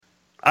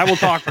I will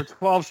talk for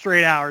 12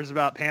 straight hours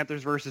about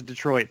Panthers versus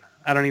Detroit.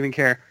 I don't even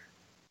care.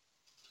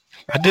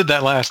 I did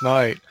that last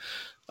night.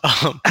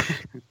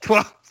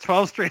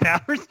 12 straight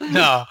hours?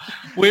 No,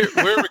 we're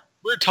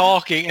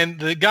talking, and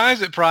the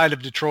guys at Pride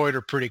of Detroit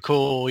are pretty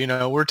cool.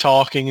 We're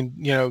talking,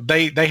 and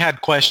they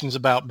had questions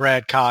about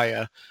Brad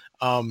Kaya,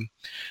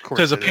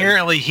 because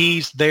apparently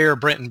he's there,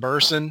 Brenton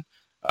Burson,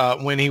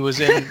 when he was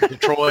in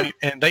Detroit,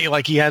 and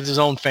he has his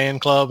own fan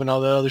club and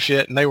all the other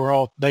shit, and they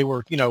were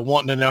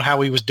wanting to know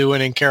how he was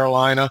doing in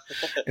Carolina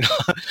and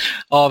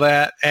all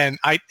that. And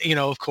I,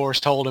 of course,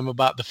 told him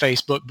about the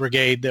Facebook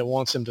brigade that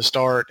wants him to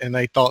start, and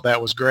they thought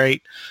that was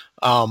great.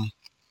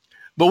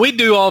 But we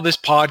do all this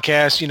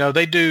podcast,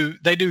 they do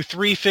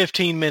 3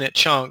 15-minute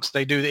chunks.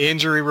 They do the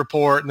injury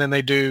report, and then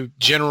they do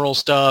general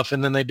stuff,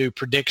 and then they do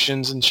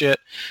predictions and shit.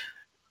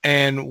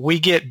 And we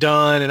get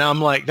done, and I'm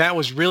like, that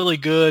was really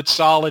good,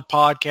 solid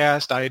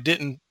podcast. I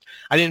didn't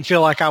feel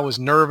like I was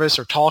nervous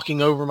or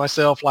talking over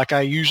myself like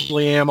I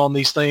usually am on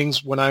these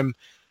things when I'm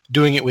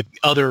doing it with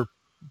other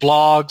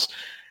blogs.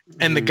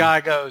 And the guy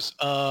goes,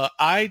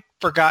 I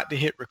forgot to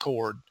hit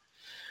record.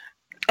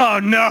 Oh,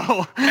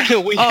 no.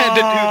 We had to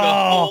do the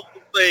whole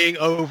thing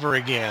over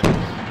again.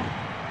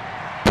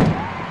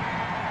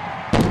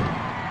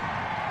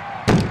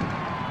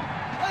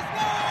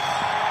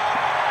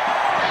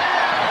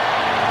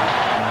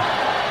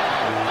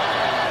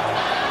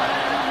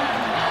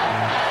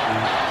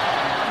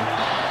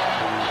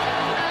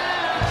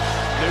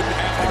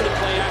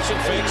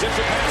 Fakes it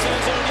for pass in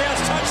zone. Yes,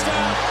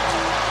 touchdown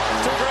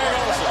to Greg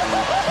Olsen.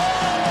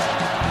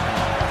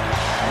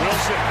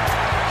 Wilson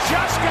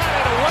just got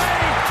it away.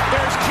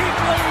 There's Keith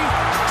Lee.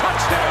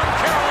 Touchdown,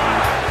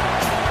 Carolina.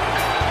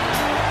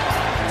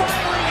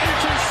 Finally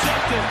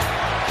intercepted.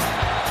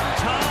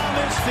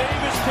 Thomas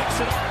Davis picks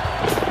it up.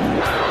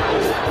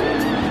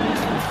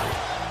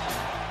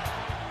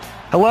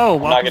 Hello,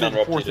 welcome to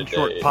the Fourth and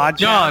Short podcast.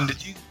 John,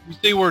 did you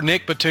see where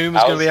Nick Batum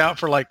is going to be out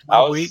for like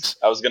 5 weeks?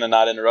 I was going to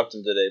not interrupt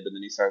him today, but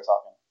then he started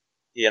talking.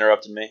 He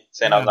interrupted me,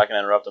 saying I was not going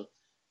to interrupt him.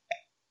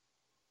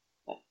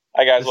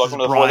 Hi, guys. Welcome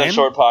to the Fourth and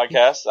Short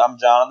podcast. I'm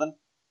Jonathan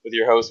with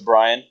your hosts,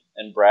 Brian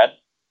and Brad.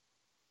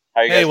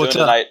 How are you guys doing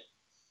tonight?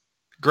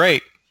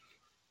 Great.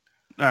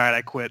 All right,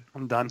 I quit.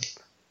 I'm done. It's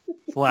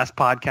the last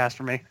podcast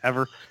for me,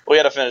 ever. We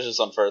got to finish this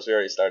one first. We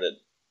already started.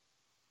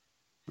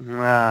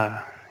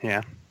 Yeah.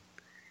 All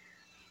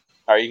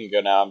right, you can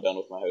go now. I'm done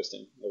with my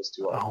hosting. It was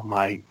too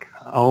hard.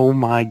 Oh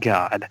my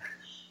God.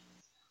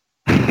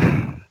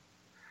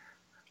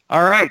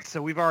 All right,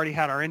 so we've already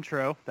had our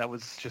intro. That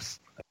was just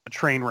a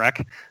train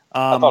wreck.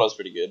 I thought it was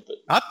pretty good, but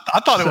I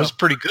thought it was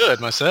pretty good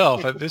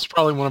myself. It's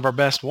probably one of our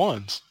best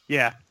ones.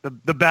 Yeah,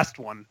 the best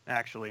one,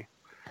 actually.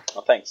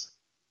 Well, thanks.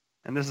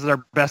 And this is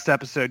our best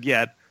episode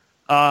yet.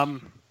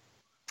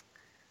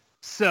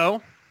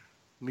 So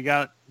we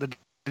got the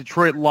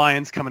Detroit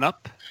Lions coming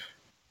up.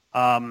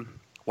 Wow,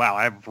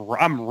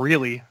 I'm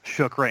really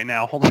shook right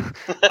now. Hold on.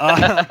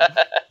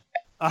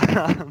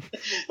 The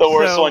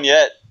worst one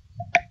yet.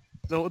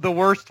 The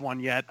worst one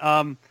yet.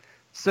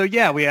 So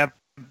yeah, we have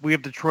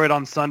Detroit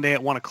on Sunday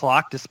at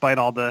 1:00. Despite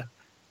all the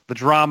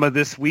drama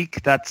this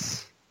week,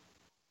 that's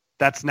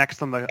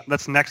next on our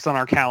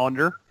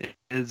calendar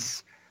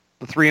is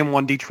the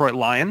 3-1 Detroit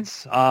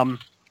Lions.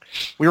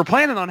 We were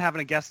planning on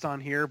having a guest on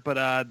here,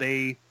 but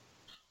they,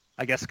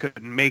 I guess,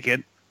 couldn't make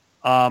it.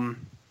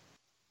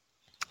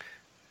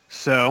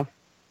 So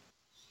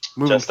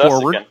moving just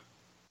forward, us again.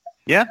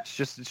 Yeah, it's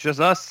just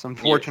us.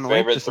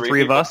 Unfortunately, just the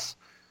three of people. us.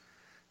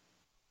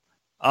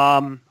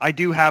 I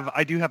do have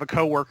a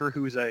coworker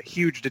who's a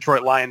huge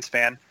Detroit Lions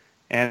fan,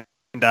 and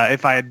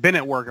if I had been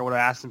at work, I would have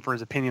asked him for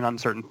his opinion on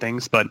certain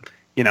things, but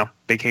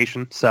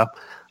vacation. So,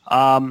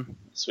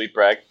 Sweet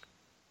brag.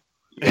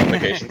 You got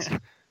vacations.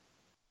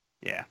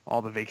 Yeah,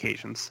 all the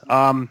vacations.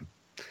 So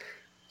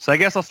I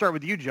guess I'll start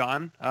with you,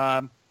 John.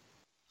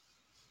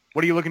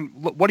 What are you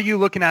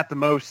looking at the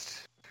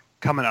most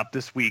coming up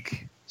this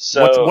week?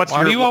 So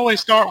why do you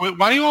always start with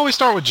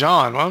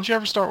John? Why don't you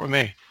ever start with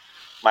me?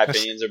 My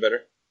opinions are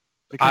better.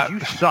 Because you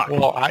suck.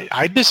 Well,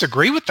 I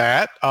disagree with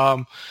that.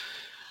 You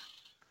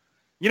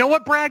know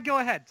what, Brad? Go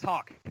ahead.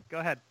 Talk. Go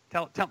ahead.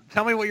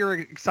 Tell me what you're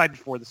excited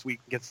for this week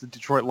against the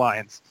Detroit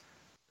Lions.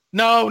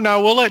 No,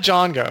 we'll let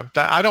John go.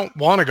 I don't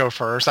want to go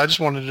first. I just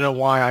wanted to know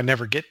why I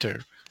never get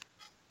to.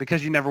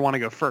 Because you never want to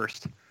go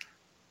first.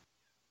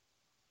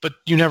 But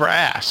you never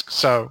ask,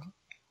 so.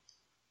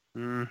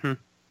 Mm-hmm.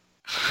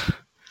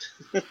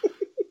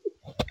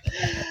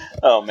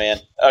 Oh, man.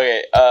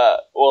 Okay,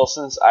 well,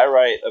 since I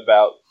write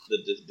about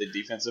the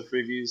defensive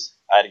previews,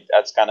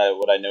 that's kind of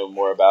what I know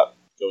more about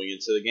going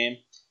into the game.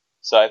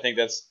 So I think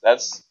that's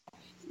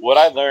what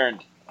I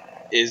learned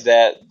is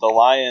that the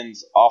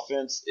Lions'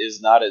 offense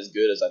is not as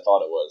good as I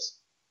thought it was.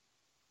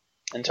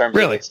 In terms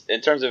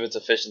of its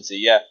efficiency,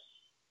 yeah.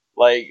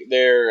 Like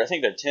I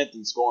think they're 10th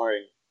in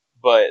scoring,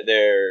 but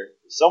they're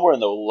somewhere in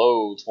the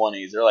low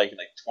 20s. They're like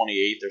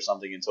 28th or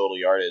something in total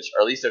yardage,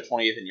 or at least they're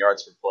 28th in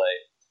yards per play,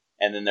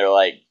 and then they're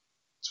like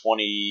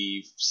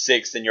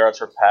 26th in yards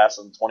per pass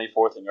and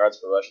 24th in yards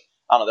per rush.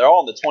 I don't know. They're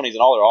all in the 20s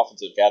in all their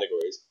offensive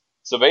categories.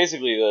 So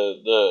basically,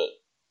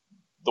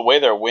 the way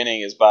they're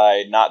winning is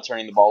by not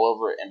turning the ball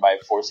over and by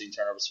forcing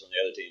turnovers from the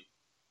other team.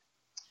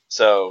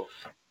 So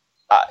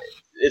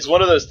it's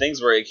one of those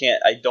things where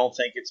I don't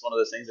think it's one of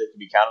those things that can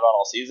be counted on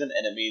all season,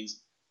 and it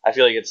means I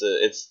feel like it's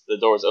the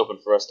door is open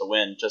for us to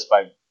win just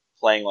by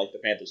playing like the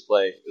Panthers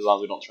play, as long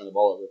as we don't turn the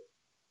ball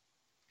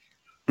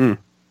over.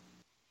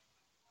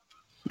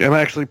 Yeah, I'm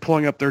actually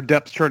pulling up their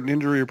depth chart and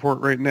injury report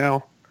right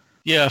now.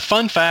 Yeah,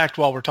 fun fact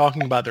while we're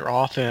talking about their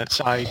offense,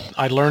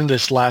 I learned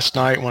this last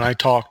night when I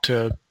talked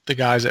to the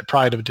guys at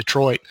Pride of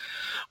Detroit,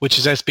 which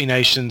is SB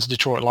Nation's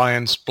Detroit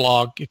Lions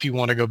blog, if you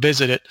want to go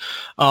visit it.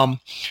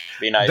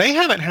 Be nice. They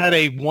haven't had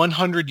a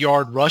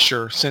 100-yard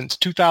rusher since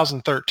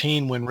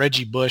 2013 when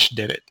Reggie Bush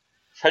did it.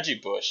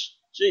 Reggie Bush.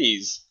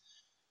 Jeez.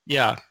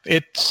 Yeah,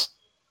 it's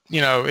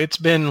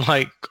been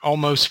like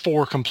almost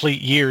 4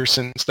 complete years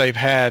since they've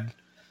had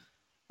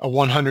a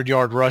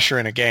 100-yard rusher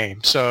in a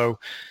game. So,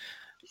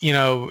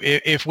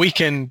 if we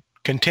can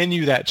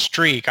continue that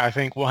streak, I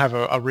think we'll have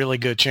a really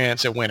good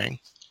chance at winning.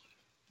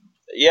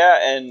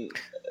 Yeah, and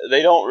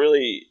they don't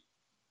really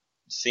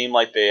seem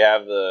like they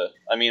have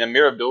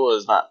Amir Abdullah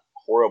is not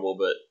horrible,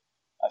 but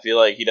I feel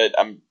like he did.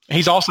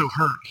 He's also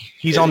hurt.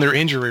 He's on their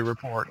injury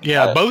report.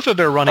 Yeah, both of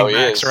their running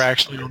backs are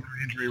actually on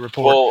their injury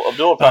report. Well,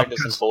 Abdullah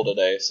practices full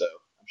today, so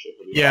I'm sure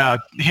he'll be fine.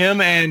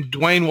 Him and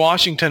Dwayne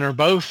Washington are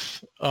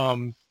both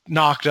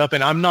knocked up,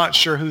 and I'm not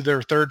sure who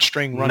their third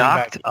string running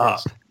back is.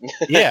 Knocked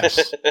up.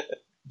 Yes.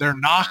 They're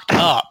knocked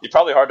up. You're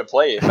probably hard to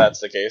play if that's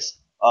the case.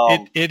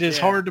 It is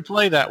hard to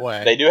play that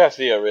way. They do have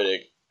Theo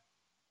Riddick.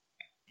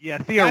 Yeah,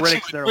 Theo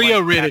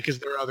Riddick is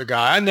their other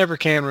guy. I never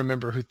can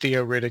remember who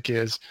Theo Riddick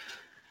is.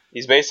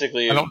 He's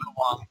basically I don't know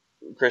why.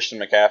 Christian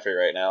McCaffrey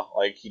right now.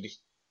 I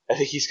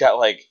think he's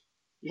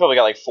probably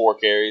got 4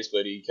 carries,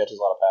 but he catches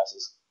a lot of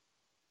passes.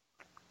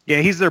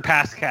 Yeah, he's their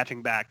pass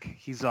catching back.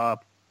 He's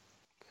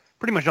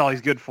pretty much all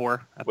he's good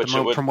for at the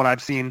moment, from what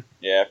I've seen.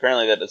 Yeah,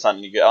 apparently that's not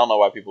any good. I don't know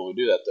why people would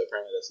do that though.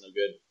 Apparently that's no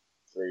good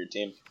for your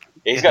team.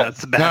 Yeah,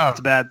 it's a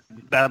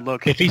bad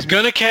look. If he's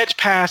gonna catch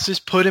passes,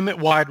 put him at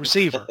wide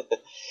receiver.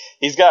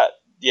 Theo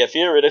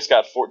Riddick's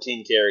got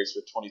 14 carries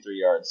for 23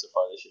 yards so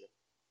far this year.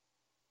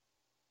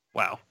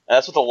 Wow. And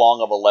that's with a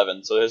long of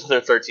 11, so his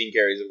other 13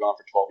 carries have gone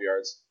for 12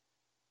 yards.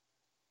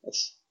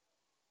 That's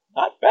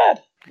not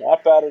bad.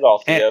 Not bad at all,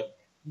 Theo.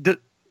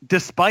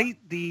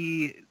 Despite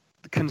the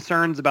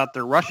concerns about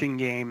their rushing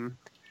game,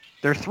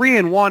 they're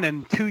 3-1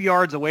 and 2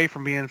 yards away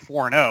from being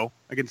 4-0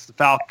 against the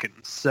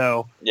Falcons.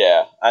 So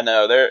yeah, I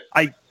know they're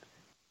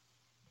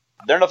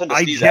nothing to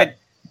sneeze at.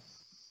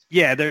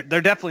 Yeah, they're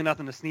definitely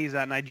nothing to sneeze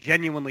at, and I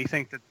genuinely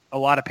think that a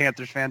lot of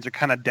Panthers fans are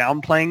kind of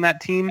downplaying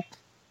that team.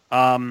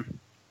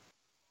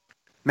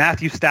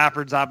 Matthew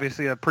Stafford's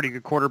obviously a pretty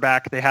good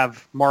quarterback. They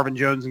have Marvin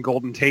Jones and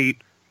Golden Tate,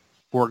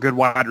 who are good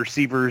wide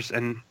receivers,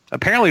 and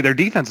apparently their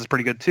defense is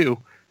pretty good too.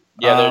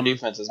 Yeah, their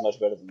defense is much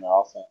better than their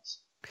offense.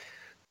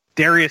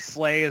 Darius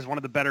Slay is one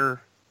of the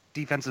better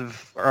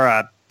defensive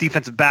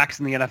backs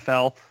in the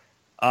NFL.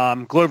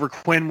 Glover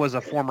Quinn was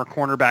a former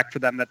cornerback for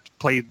them that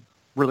played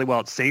really well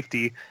at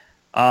safety.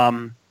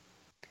 Ziggy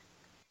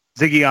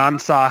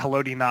Ansah,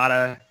 Haloti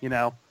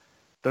Ngata,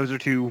 those are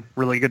 2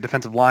 really good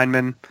defensive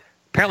linemen.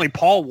 Apparently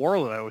Paul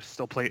Warlow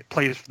still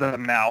plays for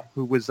them now,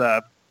 who was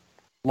a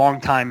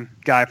longtime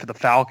guy for the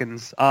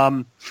Falcons.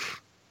 I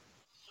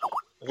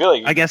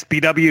guess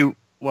BW.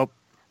 Well,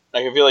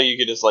 I feel like you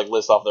could just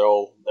list off their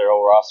whole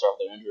roster off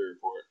their injury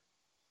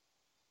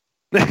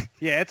report.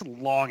 Yeah, it's a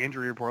long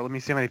injury report. Let me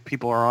see how many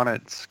people are on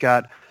it. It's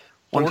got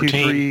 1, 2,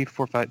 3,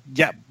 4, 5.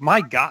 Yeah, my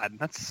God,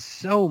 that's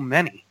so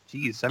many.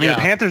 Jeez, the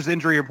Panthers'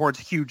 injury report's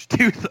huge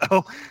too,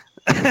 though.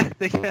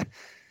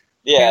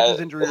 Panthers'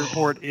 injury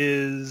report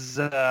is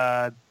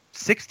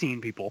 16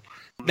 people.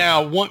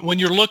 Now, when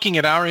you're looking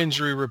at our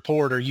injury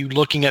report, are you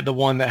looking at the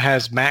one that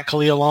has Matt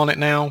Khalil on it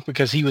now?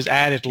 Because he was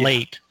added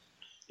late.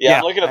 Yeah,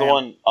 I'm looking at the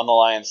one on the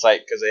Lions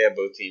site because they have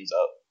both teams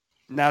up.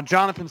 Now,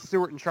 Jonathan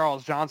Stewart and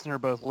Charles Johnson are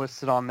both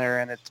listed on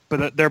there,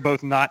 but they're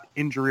both not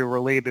injury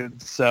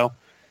related, so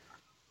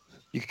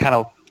you can kind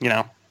of,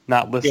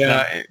 not list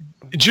them.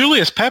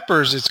 Julius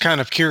Peppers is kind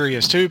of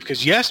curious too,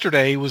 because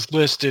yesterday he was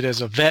listed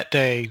as a vet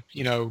day,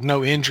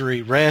 no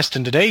injury, rest,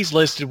 and today's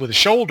listed with a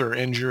shoulder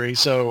injury.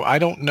 So I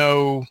don't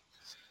know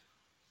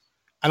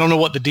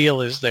what the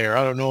deal is there.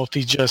 I don't know if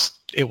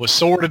it was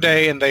sore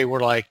today and they were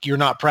like, you're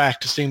not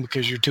practicing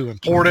because you're too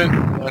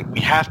important, but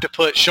we have to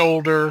put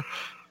shoulder,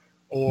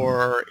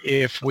 or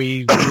if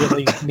we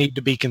really need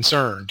to be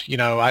concerned.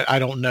 I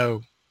don't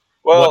know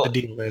what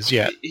the deal is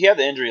yet. He had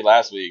the injury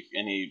last week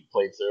and he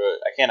played through it.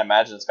 I can't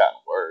imagine it's gotten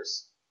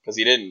worse because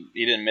he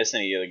didn't miss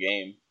any of the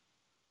game.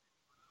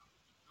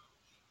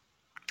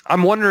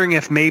 I'm wondering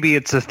if maybe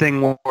it's a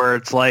thing where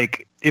it's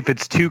like if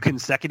it's 2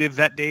 consecutive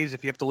vet days,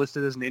 if you have to list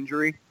it as an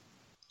injury.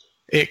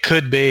 It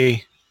could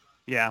be.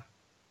 Yeah.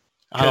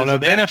 I don't know.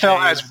 The NFL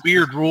has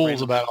weird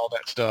rules about all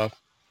that stuff.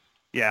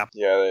 Yeah.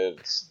 Yeah,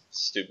 it's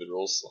stupid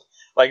rules.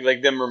 Like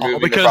them removing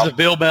because of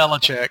Bill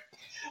Belichick.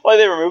 Like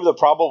they removed the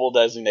probable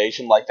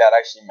designation, like that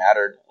actually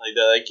mattered.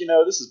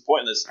 This is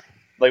pointless.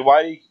 Like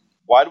why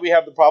Why do we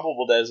have the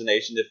probable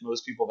designation if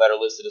most people that are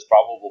listed as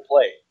probable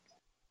play?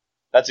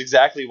 That's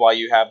exactly why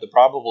you have the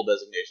probable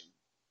designation.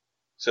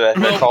 So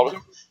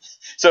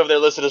so if they're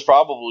listed as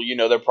probable,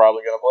 they're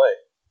probably going to play.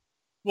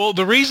 Well,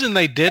 the reason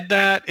they did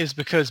that is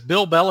because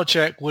Bill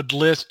Belichick would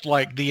list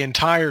like the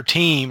entire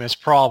team as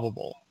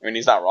probable. I mean,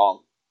 he's not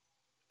wrong.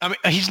 I mean,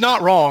 he's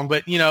not wrong,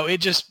 but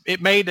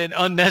it made it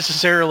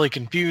unnecessarily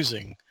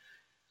confusing.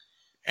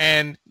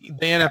 And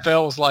the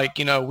NFL was like,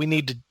 we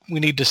need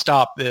to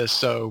stop this,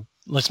 so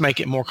let's make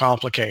it more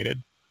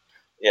complicated.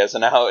 Yeah, so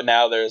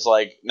now there's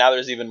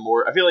even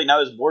more. I feel like now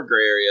there's more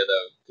gray area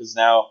though, because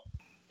now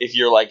if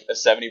you're like a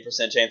 70%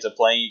 chance of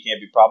playing, you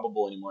can't be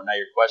probable anymore. Now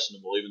you're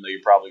questionable, even though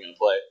you're probably going to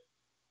play.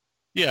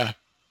 Yeah.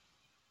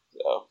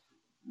 So,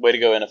 way to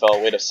go,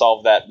 NFL. Way to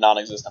solve that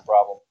non-existent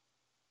problem.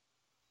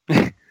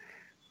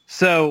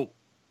 So,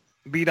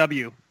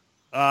 BW,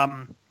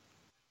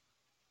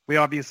 we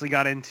obviously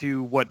got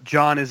into what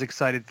John is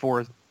excited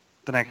for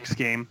the next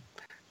game.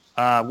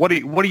 What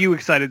are you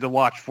excited to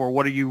watch for?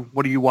 What are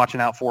you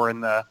watching out for in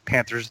the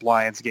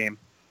Panthers-Lions game?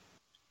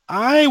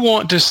 I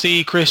want to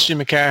see Christian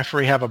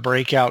McCaffrey have a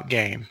breakout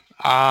game.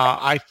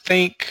 I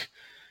think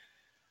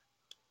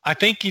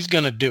he's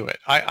going to do it.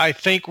 I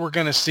think we're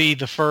going to see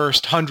the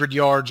first 100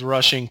 yards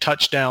rushing,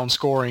 touchdown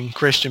scoring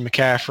Christian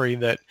McCaffrey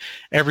that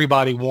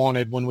everybody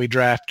wanted when we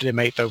drafted him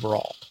 8th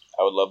overall.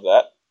 I would love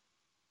that.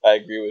 I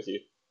agree with you.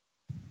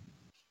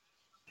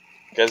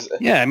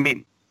 Yeah, I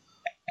mean...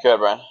 Go ahead,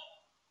 Brian.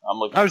 I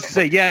was going to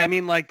say, yeah, I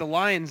mean, like, the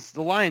Lions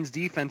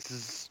defense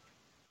is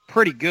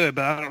pretty good,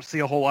 but I don't see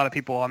a whole lot of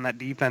people on that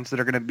defense that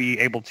are going to be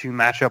able to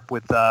match up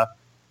with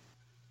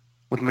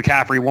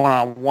McCaffrey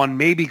one-on-one.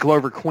 Maybe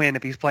Glover Quinn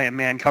if he's playing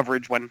man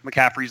coverage when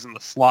McCaffrey's in the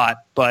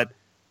slot, but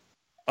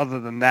other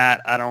than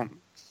that, I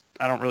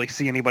don't really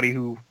see anybody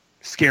who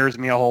scares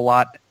me a whole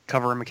lot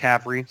covering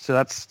McCaffrey. So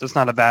that's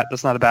not a bad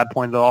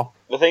point at all.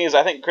 The thing is,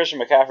 I think Christian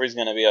McCaffrey's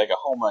going to be like a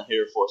home run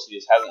hitter for us. He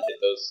just hasn't hit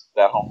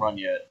that home run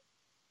yet,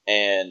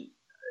 and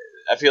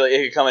I feel like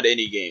it could come into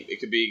any game.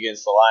 It could be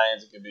against the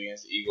Lions, it could be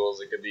against the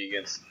Eagles, it could be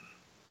against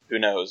who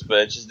knows. But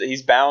it's just that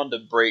he's bound to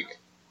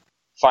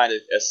find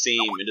a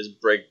seam and just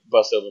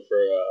bust open for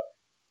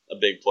a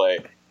big play.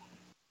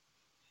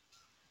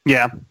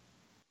 Yeah.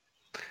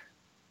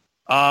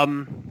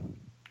 To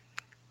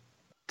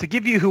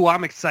give you who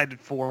I'm excited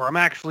for, I'm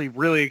actually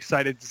really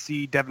excited to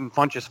see Devin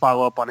Funchess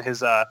follow up on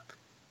his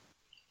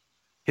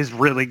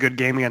really good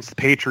game against the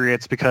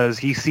Patriots, because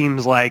he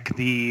seems like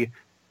the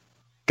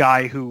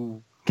guy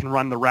who can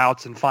run the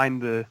routes and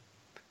find the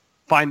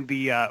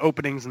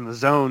openings in the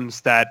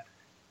zones that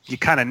you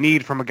kind of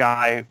need from a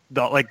guy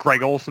like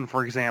Greg Olsen,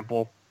 for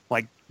example.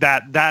 Like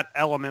that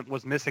element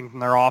was missing from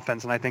their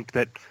offense, and I think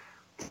that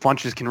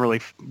Funchess can really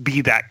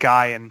be that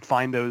guy and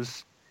find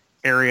those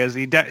areas.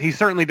 He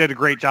certainly did a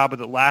great job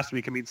with it last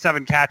week. I mean,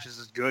 7 catches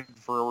is good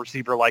for a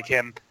receiver like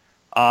him.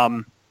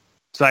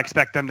 So I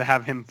expect them to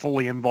have him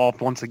fully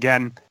involved once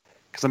again,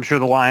 because I'm sure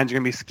the Lions are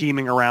going to be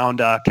scheming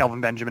around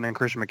Kelvin Benjamin and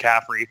Christian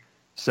McCaffrey.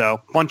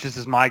 So Funchess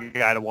is my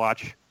guy to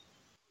watch.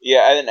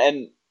 Yeah,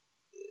 and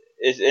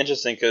it's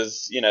interesting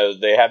because,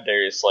 they have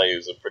Darius Slay,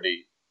 who's a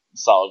pretty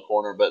solid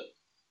corner, but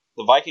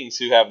the Vikings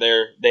they have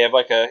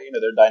like their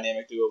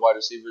dynamic duo of wide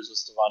receivers with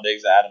Stephon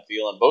Diggs and Adam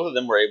Thielen. Both of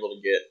them were able to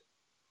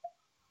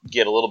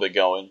get a little bit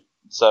going.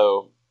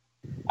 So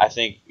I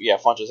think,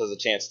 Funchess has a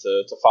chance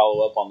to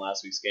follow up on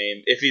last week's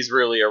game if he's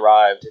really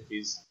arrived, if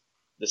he's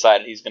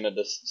decided he's going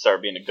to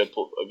start being a good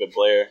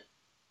player,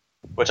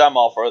 which I'm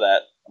all for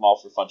that. I'm all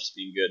for Funchess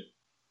being good.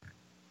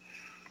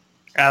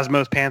 As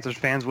most Panthers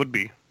fans would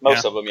be.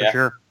 Most of them, yeah. For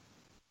sure.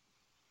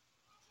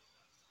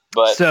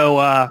 But so,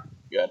 go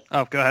ahead.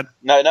 Oh, go ahead.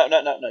 No.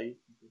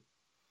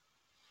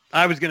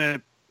 I was going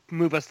to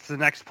move us to the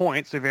next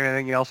point, so if you have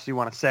anything else you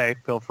want to say,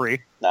 feel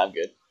free. No, I'm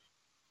good.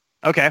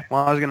 Okay,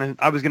 well,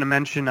 I was gonna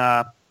mention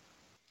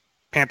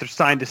Panthers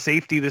signed a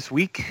safety this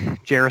week,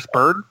 Jarris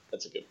Byrd.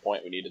 That's a good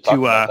point. We need to talk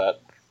about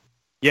that.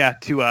 Yeah,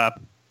 to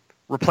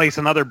replace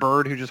another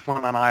Bird who just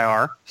went on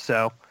IR.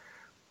 So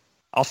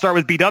I'll start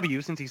with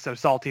BW since he's so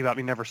salty about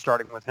me never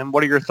starting with him.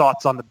 What are your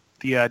thoughts on the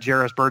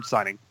Jarris Byrd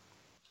signing?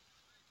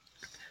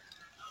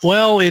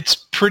 Well, it's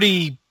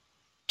pretty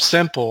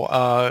simple.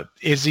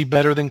 Is he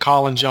better than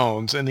Colin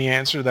Jones? And the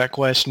answer to that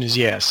question is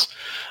yes.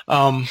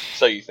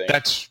 So you think?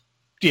 That's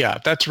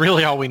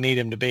really all we need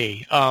him to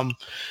be.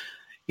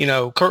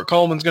 Kurt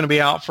Coleman's going to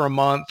be out for a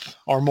month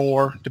or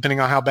more,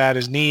 depending on how bad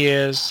his knee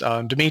is.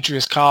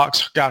 Demetrius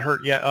Cox got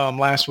hurt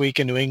last week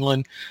in New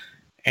England,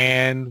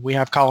 and we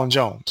have Colin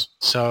Jones.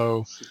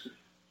 So,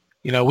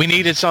 we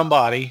needed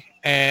somebody.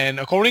 And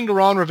according to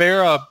Ron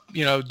Rivera,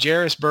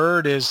 Jarris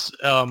Byrd is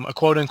a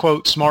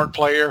quote-unquote smart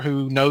player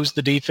who knows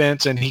the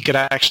defense, and he could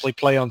actually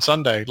play on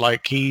Sunday.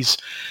 Like he's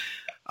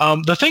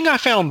the thing I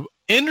found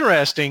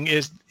interesting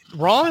is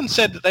Ron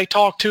said that they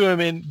talked to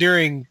him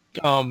during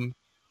the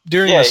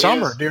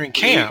summer, during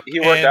camp.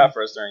 He worked out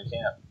for us during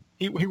camp.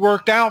 He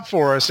worked out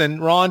for us,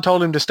 and Ron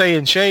told him to stay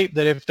in shape,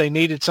 that if they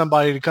needed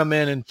somebody to come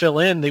in and fill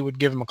in, they would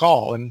give him a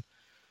call. And,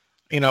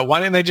 why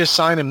didn't they just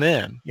sign him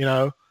then,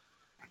 I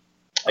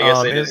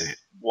guess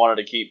wanted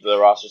to keep the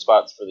roster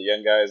spots for the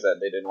young guys that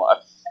they didn't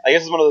want. I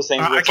guess it's one of those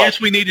things. I guess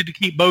we needed to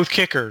keep both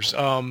kickers.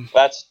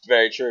 That's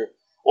very true.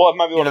 Well, it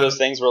might be one of those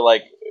things where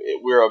like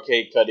we're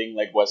okay cutting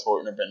like Wes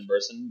Horton or Benton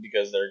Burson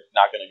because they're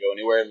not going to go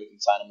anywhere and we can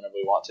sign them whenever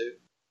we want to.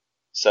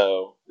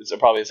 So it's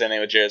probably the same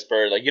thing with Jairus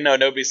Byrd. Like,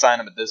 nobody signed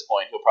him at this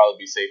point. He'll probably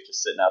be safe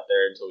just sitting out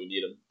there until we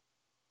need him.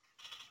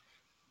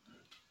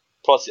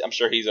 Plus, I'm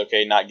sure he's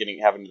okay not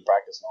having to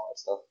practice and all that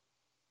stuff.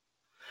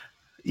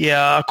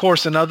 Yeah, of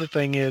course, another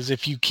thing is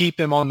if you keep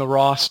him on the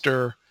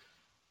roster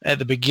at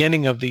the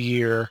beginning of the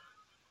year,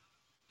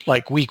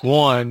 like week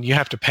 1, you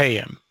have to pay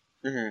him.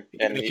 Mm-hmm.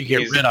 And if you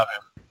get rid of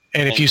him.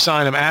 And if you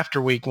sign him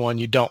after week 1,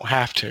 you don't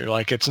have to.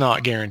 Like, it's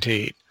not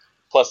guaranteed.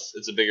 Plus,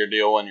 it's a bigger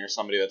deal when you're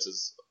somebody that's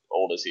as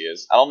old as he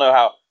is. I don't know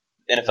how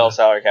NFL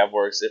salary cap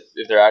works,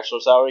 if their actual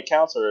salary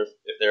counts or if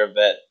they're a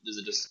vet, does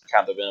it just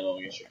count the minimum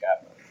against your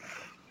cap?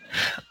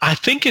 I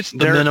think it's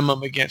the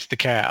minimum against the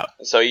cap.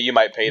 So you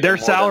might pay them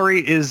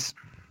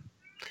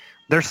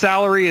their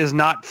salary is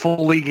not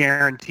fully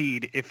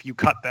guaranteed if you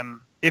cut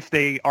them if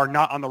they are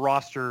not on the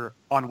roster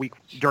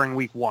during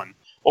week 1.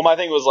 Well, my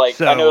thing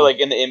was I know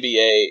in the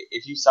NBA,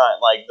 if you sign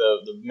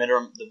the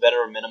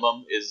veteran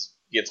minimum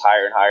gets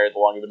higher and higher the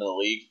longer you've been in the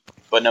league.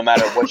 But no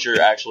matter what you're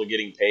actually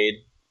getting paid,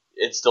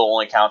 it still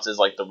only counts as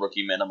the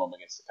rookie minimum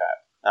against the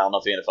cap. I don't know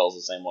if the NFL is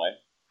the same way.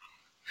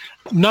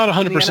 Not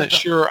 100%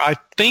 sure. I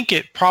think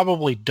it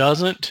probably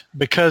doesn't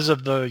because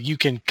of you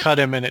can cut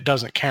him and it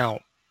doesn't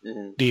count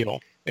deal.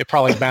 It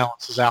probably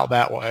balances out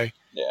that way.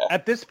 Yeah.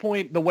 At this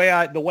point, the way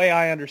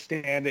I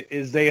understand it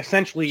is they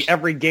essentially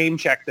every game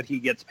check that he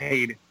gets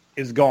paid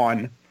is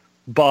gone,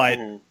 but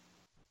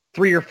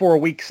 3 or 4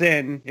 weeks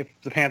in, if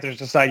the Panthers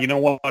decide,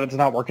 it's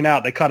not working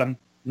out, they cut him.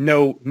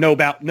 No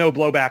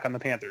blowback on the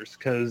Panthers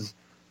because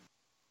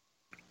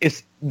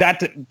it's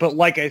that.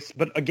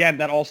 But again,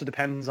 that also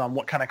depends on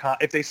what kind of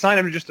if they sign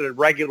him to just a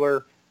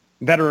regular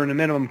veteran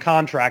minimum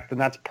contract, then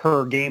that's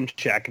per game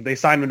check. If they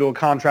sign him to a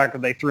contract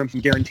where they threw him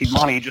some guaranteed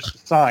money just to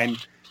sign,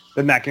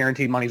 then that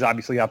guaranteed money's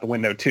obviously out the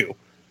window too.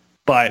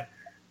 But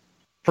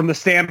from the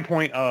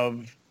standpoint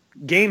of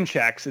game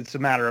checks, it's a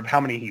matter of how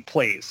many he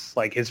plays.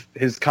 Like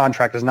his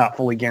contract is not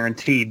fully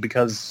guaranteed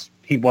because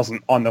he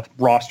wasn't on the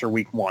roster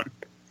week 1.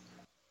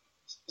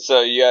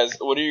 So you guys,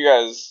 what are you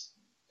guys'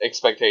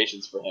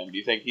 expectations for him? Do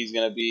you think he's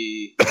going to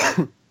be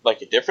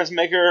a difference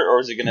maker, or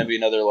is it going to be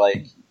another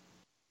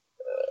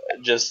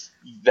just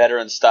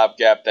veteran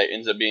stopgap that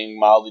ends up being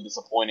mildly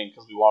disappointing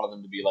because we wanted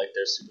them to be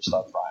their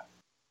superstar prime?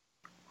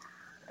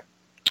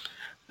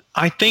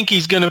 I think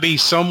he's going to be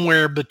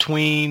somewhere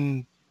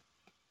between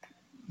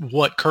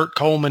what Kurt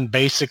Coleman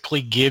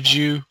basically gives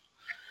you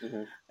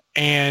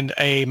and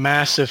a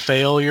massive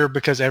failure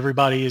because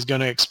everybody is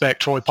going to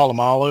expect Troy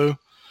Polamalu.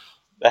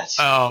 It's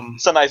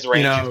a nice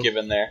range you've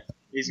given there.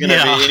 He's going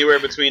to be anywhere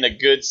between a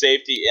good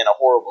safety and a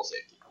horrible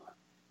safety.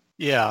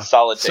 Yeah.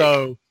 Solid take.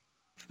 So,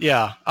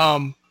 yeah.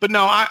 But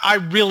no, I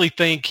really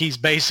think he's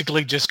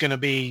basically just going to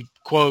be,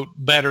 quote,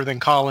 better than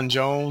Colin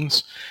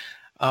Jones.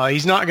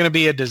 He's not going to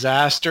be a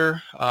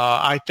disaster.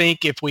 I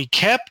think if we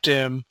kept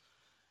him,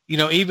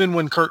 even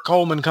when Kurt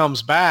Coleman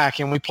comes back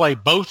and we play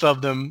both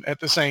of them at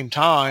the same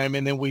time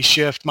and then we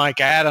shift Mike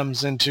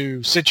Adams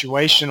into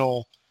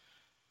situational,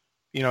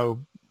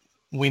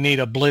 we need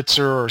a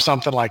blitzer or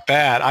something like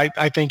that,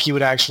 I think he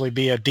would actually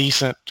be a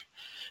decent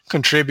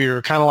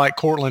contributor, kind of like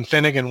Cortland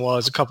Finnegan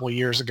was a couple of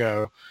years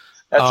ago.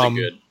 That's a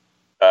good.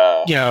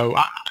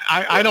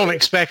 I don't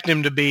expect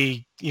him to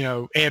be,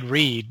 Ed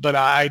Reed, but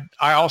I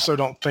also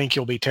don't think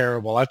he'll be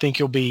terrible. I think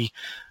he'll be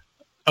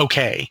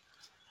okay.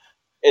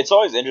 It's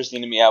always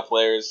interesting to me how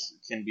players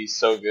can be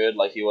so good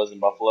like he was in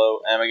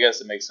Buffalo. And I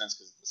guess it makes sense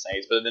because it's the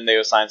Saints, but then they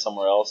go sign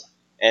somewhere else.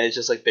 And it's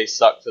just they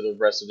suck for the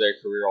rest of their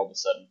career all of a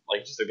sudden.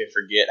 Just they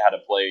forget how to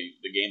play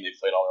the game they've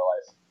played all their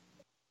life.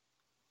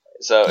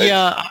 So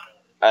yeah,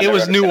 it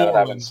was New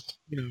Orleans.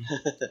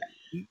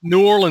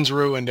 New Orleans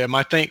ruined him.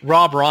 I think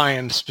Rob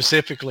Ryan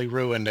specifically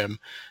ruined him.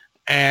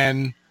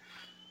 And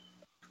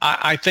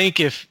I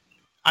think if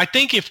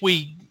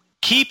we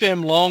keep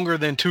him longer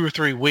than 2 or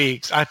 3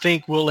 weeks, I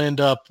think we'll end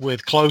up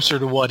with closer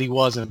to what he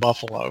was in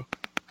Buffalo.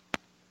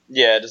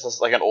 Yeah,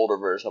 just like an older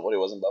version of what he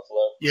was in Buffalo.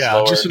 Yeah,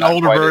 slower, just an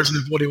older version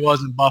of what he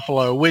was in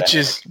Buffalo, which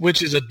is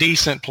a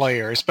decent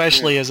player,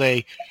 especially as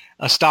a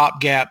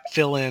stopgap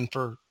fill-in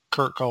for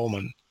Kurt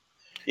Coleman.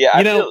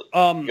 Yeah, go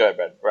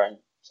ahead, Brian.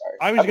 Sorry.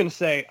 I was going to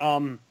say,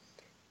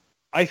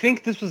 I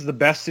think this was the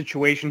best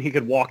situation he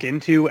could walk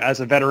into as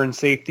a veteran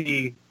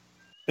safety,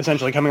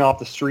 essentially coming off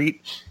the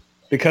street,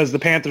 because the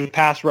Panthers'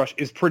 pass rush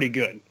is pretty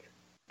good.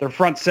 Their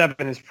front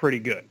seven is pretty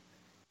good.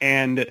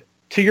 And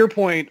to your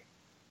point,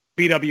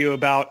 BW,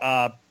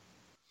 about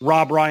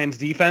Rob Ryan's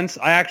defense,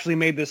 I actually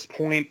made this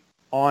point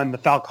on the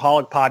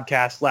Falcoholic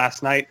podcast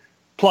last night.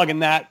 Plugging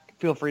that.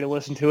 Feel free to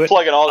listen to it.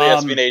 Plugging all the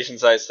SB Nation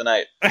sites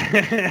tonight.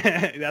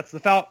 That's the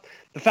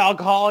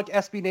Falcoholic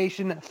SB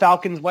Nation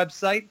Falcons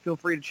website. Feel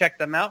free to check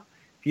them out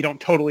if you don't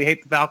totally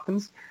hate the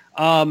Falcons.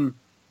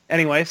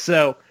 Anyway,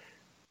 so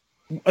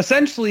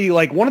essentially,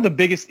 one of the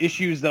biggest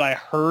issues that I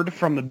heard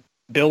from the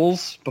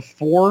Bills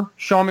before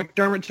Sean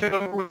McDermott took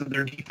over was that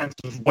their defense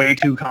was way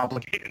too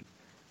complicated.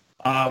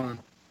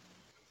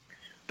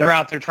 They're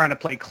out there trying to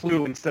play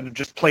Clue instead of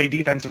just play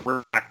defensive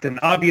react. And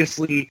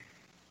obviously,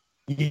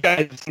 you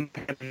guys have seen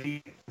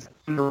Panthers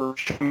under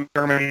Sean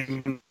McDermott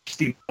and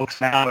Steve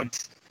Wilkes now.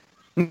 It's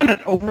not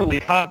an overly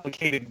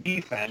complicated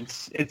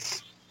defense.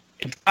 It's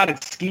got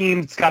its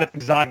schemes, it's got its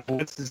exotic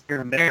blitzes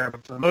here and there,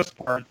 but for the most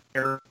part,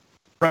 their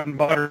bread and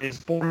butter is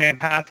four-man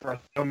pass rush,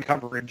 zone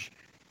coverage.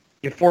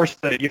 You force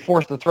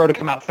the throw to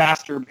come out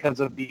faster because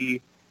of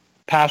the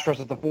pass rush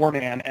of the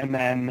four-man, and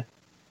then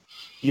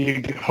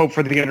you hope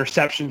for the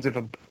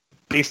interceptions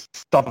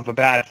based off of a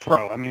bad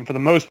throw. I mean, for the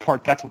most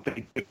part, that's what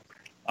they do.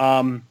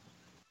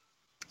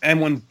 And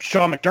when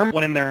Sean McDermott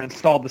went in there and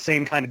installed the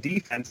same kind of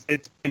defense,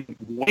 it's been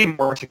way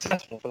more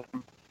successful for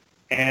them.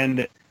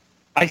 And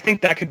I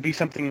think that could be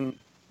something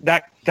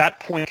that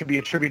point could be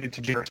attributed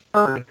to Jairus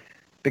Byrd,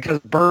 because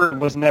Byrd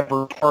was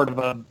never part of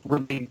a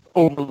really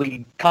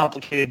overly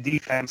complicated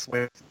defense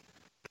with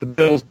the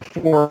Bills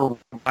before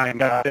Ryan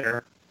got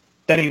there.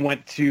 Then he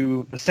went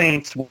to the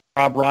Saints, where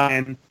Rob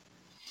Ryan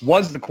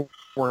was the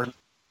coordinator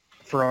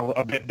for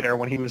a bit there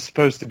when he was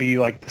supposed to be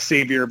like the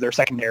savior of their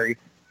secondary.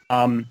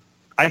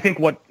 I think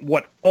what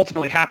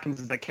ultimately happens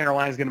is that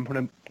Carolina's going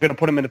to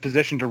put him in a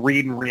position to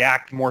read and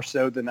react more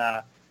so than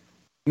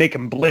make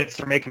him blitz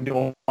or make him do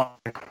a lot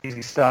of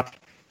crazy stuff.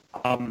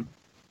 And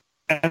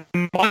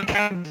Mike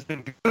Adams has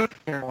been good for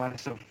Carolina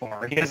so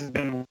far. He hasn't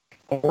been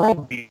a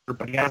world beater,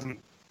 but he hasn't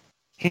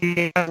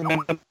been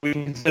something we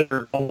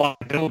consider a lot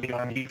of ability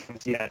on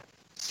defense yet.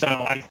 So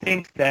I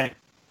think that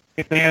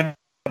if they end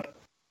up,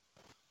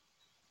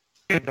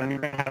 then you're going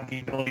to have the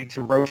ability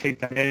to rotate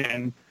them in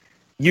and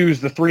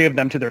use the three of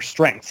them to their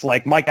strengths.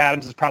 Like Mike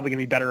Adams is probably going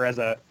to be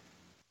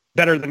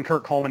better than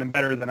Kurt Coleman and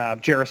better than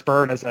Jairus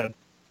Byrd as a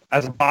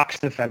box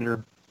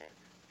defender,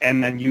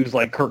 and then use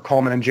like Kurt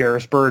Coleman and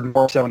Jairus Byrd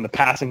more so in the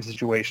passing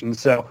situation.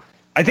 So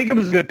I think it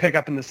was a good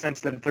pickup in the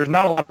sense that there's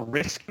not a lot of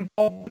risk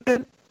involved with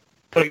it,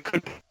 but it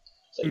could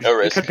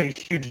pay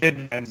huge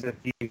dividends if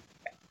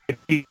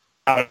he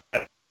out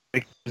of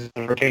a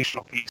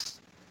rotational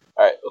piece.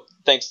 All right, well,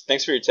 thanks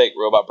for your take,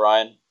 Robot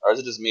Brian. Or is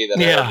it just me that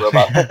heard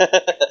Robot?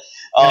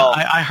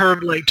 I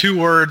heard like 2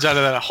 words out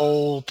of that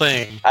whole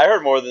thing. I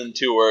heard more than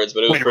 2 words,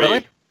 but it was pretty.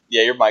 Really?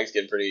 Yeah, your mic's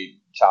getting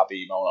pretty choppy.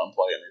 You might want to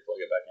unplug it and replug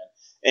it back in.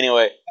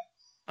 Anyway,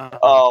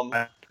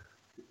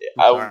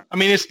 I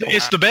mean,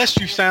 it's the best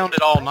you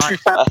sounded all night.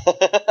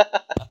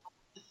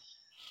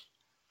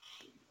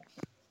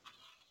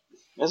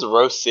 It's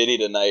Roast City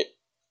tonight.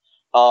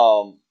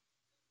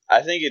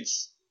 I think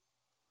it's.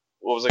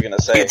 What was I gonna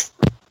say?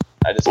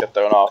 I just got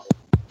thrown off.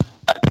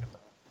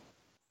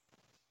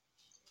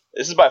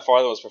 This is by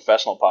far the most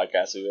professional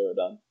podcast we've ever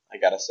done. I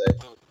gotta say.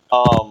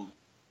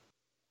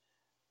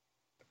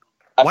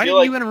 Why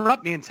didn't you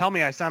interrupt me and tell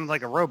me I sounded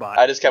like a robot?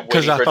 I just kept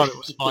waiting because I thought it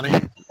was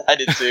funny. I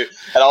did too.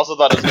 I also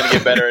thought it was going to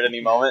get better at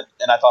any moment,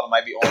 and I thought it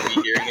might be only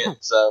me hearing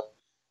it. So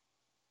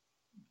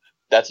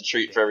that's a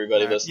treat for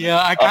everybody listening.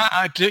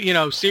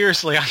 Yeah,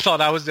 seriously, I thought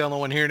I was the only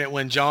one hearing it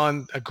when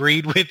John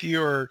agreed with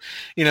you, or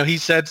he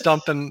said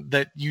something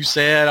that you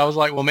said. I was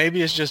like, well,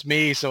 maybe it's just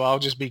me, so I'll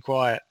just be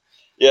quiet.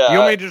 Yeah. You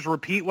want me to just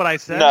repeat what I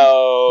said?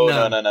 No.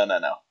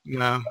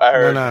 No. I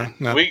heard.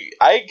 No.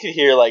 I could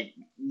hear like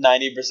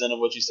 90% of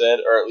what you said,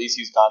 or at least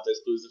use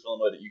context clues to fill in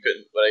what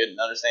I didn't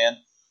understand.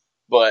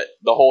 But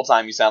the whole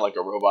time you sound like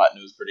a robot, and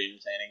it was pretty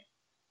entertaining.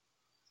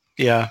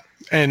 Yeah,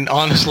 and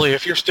honestly,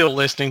 if you're still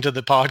listening to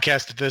the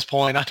podcast at this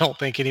point, I don't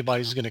think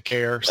anybody's going to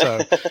care.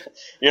 So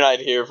you're not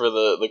here for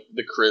the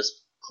crisp,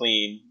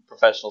 clean,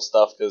 professional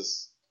stuff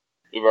because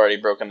we've already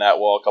broken that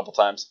wall a couple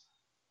times.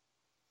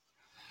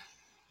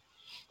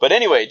 But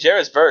anyway,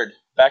 Jairus Byrd,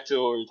 back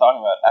to what we were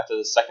talking about after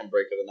the second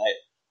break of the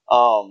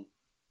night.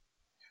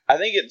 I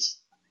think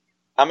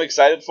I'm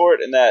excited for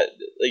it in that,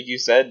 like you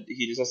said,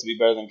 he just has to be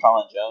better than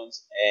Colin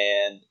Jones,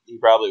 and he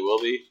probably will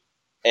be.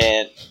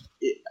 And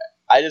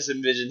I just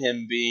envision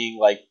him being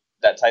like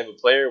that type of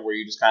player where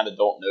you just kind of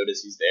don't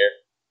notice he's there.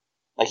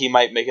 Like he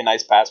might make a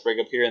nice pass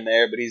breakup here and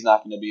there, but he's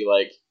not going to be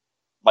like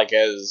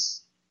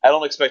as I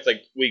don't expect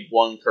like week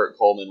 1 Kurt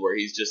Coleman where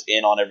he's just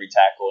in on every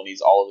tackle and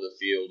he's all over the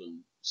field and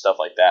stuff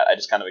like that. I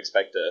just kind of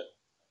expect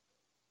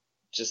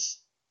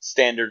just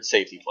standard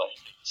safety play,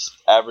 just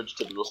average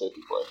typical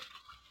safety play.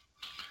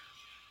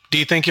 Do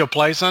you think he'll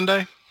play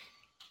Sunday?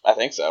 I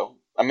think so.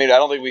 I mean, I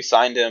don't think we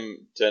signed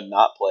him to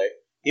not play.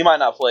 He might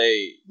not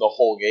play the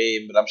whole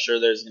game, but I'm sure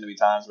there's going to be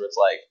times where it's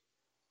like,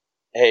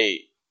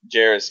 hey,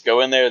 Jairus,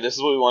 go in there. This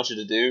is what we want you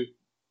to do.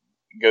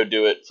 Go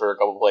do it for a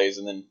couple plays,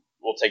 and then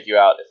we'll take you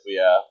out if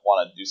we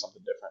want to do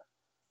something different.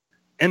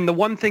 And the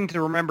one thing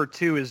to remember,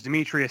 too, is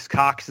Demetrius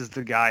Cox is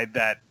the guy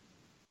that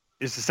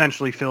is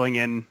essentially filling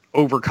in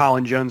over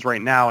Colin Jones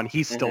right now, and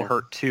he's still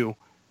hurt, too.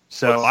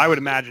 So I would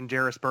imagine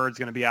Jairus Byrd's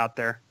going to be out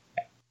there.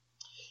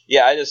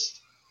 Yeah,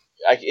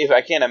 if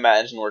I can't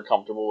imagine we're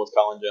comfortable with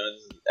Colin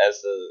Jones as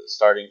the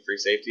starting free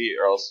safety,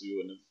 or else we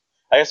wouldn't have.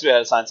 I guess we had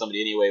to sign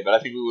somebody anyway, but I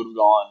think we would have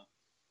gone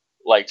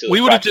to the we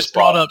would have just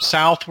squad. brought up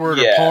Southward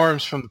or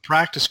Parms from the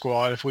practice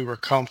squad if we were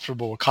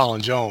comfortable with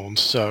Colin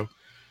Jones. So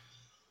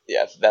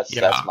Yeah, that's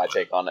my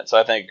take on it. So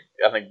I think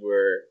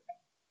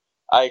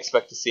I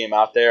expect to see him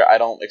out there. I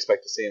don't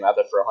expect to see him out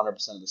there for 100%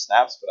 of the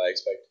snaps, but I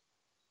expect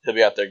he'll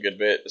be out there a good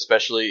bit,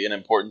 especially in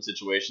important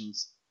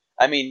situations.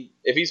 I mean,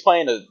 if he's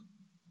playing a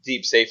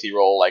deep safety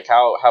role, like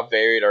how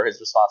varied are his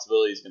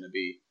responsibilities going to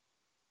be?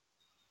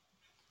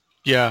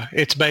 Yeah,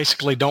 it's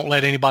basically don't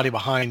let anybody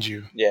behind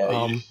you.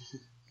 Yeah.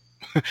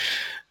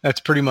 That's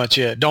pretty much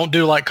it. Don't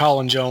do like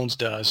Colin Jones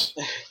does.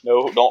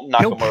 No, don't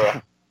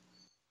Nakamura.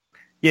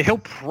 He'll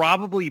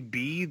probably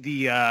be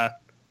the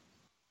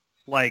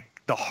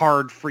the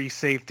hard free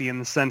safety in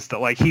the sense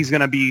that like he's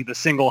going to be the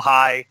single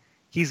high.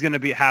 He's going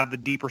to have the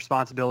deep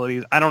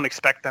responsibilities. I don't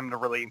expect them to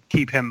really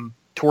keep him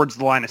towards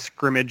the line of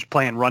scrimmage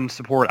playing run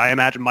support. I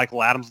imagine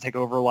Michael Adams will take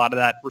over a lot of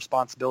that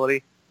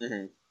responsibility.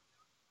 Mm-hmm.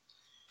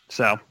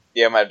 So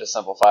yeah, I might have to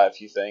simplify a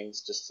few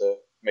things just to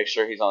make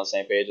sure he's on the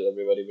same page with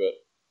everybody. But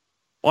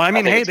well, I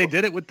mean, hey, they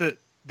did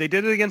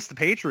it against the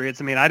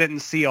Patriots. I mean, I didn't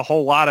see a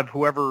whole lot of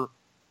whoever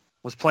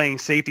was playing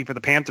safety for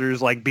the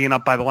Panthers like being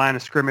up by the line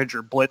of scrimmage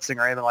or blitzing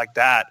or anything like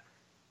that.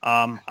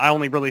 I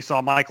only really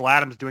saw Michael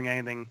Adams doing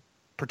anything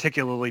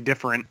particularly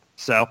different.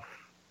 So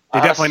they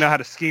definitely know how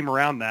to scheme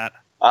around that.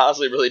 I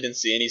honestly really didn't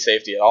see any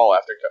safety at all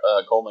after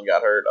Coleman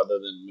got hurt, other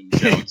than when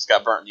Jones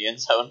got burnt in the end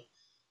zone.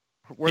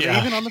 Were they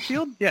even on the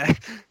field? Yeah.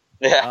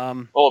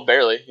 Yeah. Well,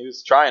 barely. He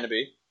was trying to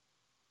be.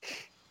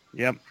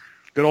 Yep.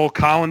 Good old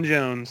Colin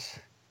Jones.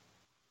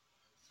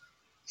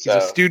 He's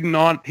a student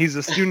on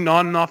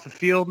and off the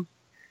field.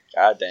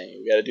 God dang,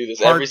 we got to do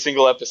this every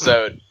single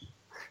episode.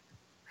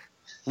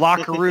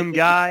 Locker room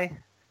guy.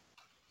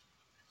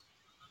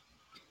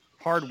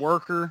 Hard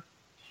worker.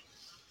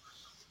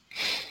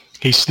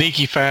 He's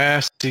sneaky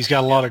fast. He's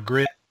got a lot of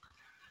grit.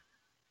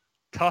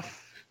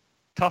 Tough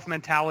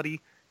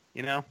mentality,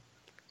 you know.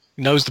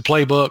 Knows the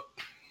playbook.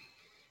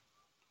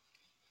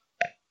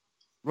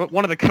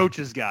 One of the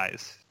coach's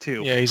guys,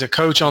 too. Yeah, he's a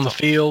coach on the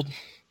field.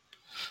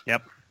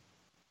 Yep.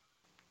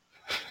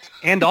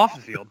 And off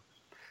the field.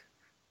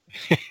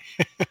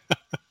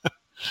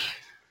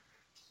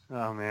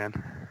 Oh, man.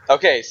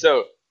 Okay,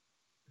 so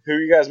who are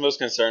you guys most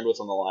concerned with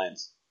on the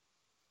Lions?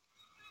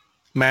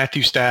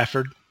 Matthew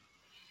Stafford.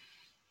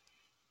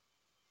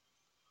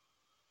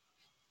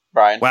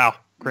 Brian. Wow.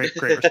 Great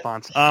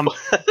response.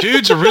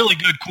 Dude's a really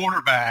good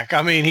quarterback.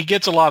 I mean, he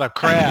gets a lot of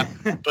crap,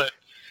 but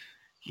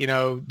you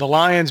know, the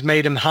Lions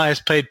made him the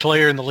highest paid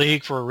player in the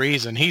league for a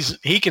reason.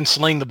 He can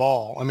sling the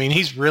ball. I mean,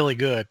 he's really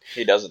good.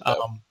 He doesn't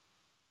though.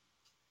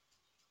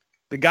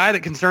 The guy that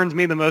concerns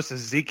me the most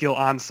is Ezekiel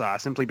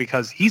Ansah, simply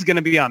because he's going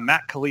to be on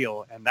Matt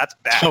Khalil, and that's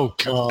bad. Oh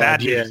God,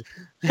 bad yeah.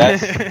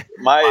 That's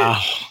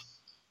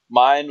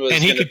mine was,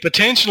 and he could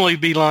potentially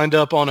be lined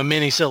up on a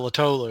mini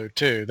Silatolu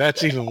too.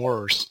 That's even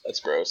worse.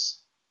 That's gross.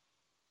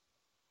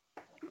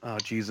 Oh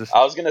Jesus!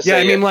 I was gonna say,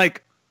 I mean,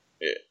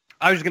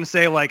 I was gonna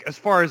say, as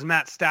far as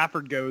Matt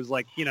Stafford goes,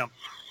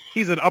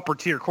 he's an upper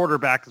tier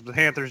quarterback. Because the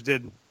Panthers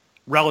did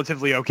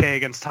relatively okay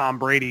against Tom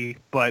Brady,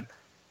 but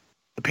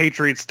the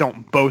Patriots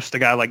don't boast a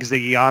guy like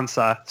Ziggy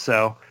Ansah,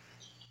 so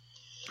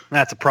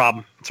that's a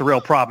problem. It's a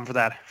real problem for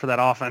that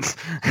offense.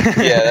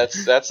 Yeah,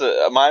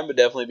 mine would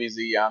definitely be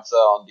Ziggy Ansah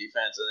on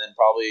defense, and then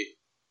probably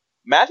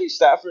Matthew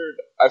Stafford.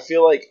 I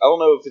feel like, I don't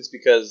know if it's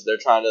because they're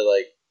trying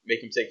to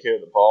make him take care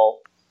of the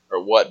ball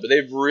or what, but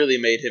they've really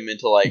made him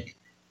into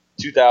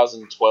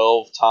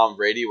 2012 Tom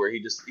Brady, where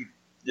he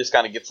just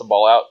kind of gets the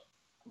ball out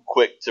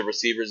quick to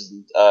receivers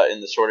in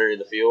the short area of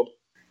the field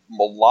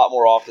a lot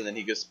more often than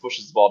he just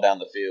pushes the ball down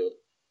the field.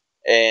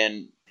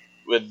 And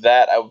with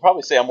that, I would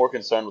probably say I'm more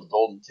concerned with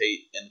Golden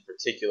Tate in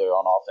particular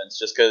on offense,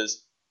 just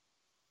because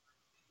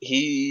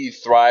he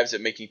thrives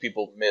at making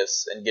people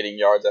miss and getting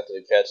yards after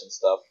the catch and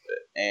stuff.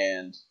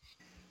 And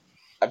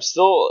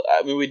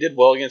we did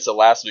well against it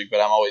last week, but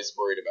I'm always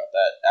worried about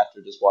that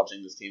after just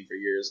watching this team for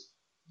years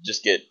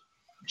just get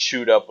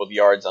chewed up with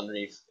yards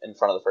underneath in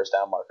front of the first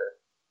down marker.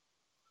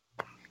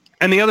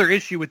 And the other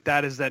issue with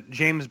that is that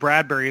James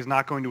Bradbury is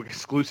not going to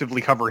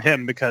exclusively cover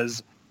him,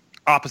 because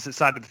opposite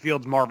side of the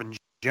field is Marvin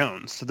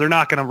Jones. So they're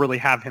not going to really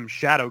have him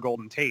shadow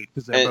Golden Tate,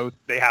 because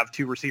they have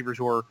two receivers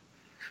who are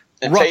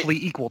roughly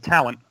equal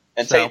talent.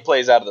 And Tate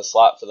plays out of the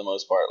slot for the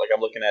most part.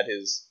 I'm looking at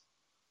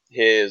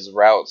his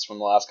routes from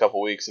the last couple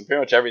weeks, and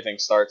pretty much everything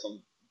starts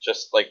on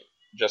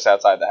just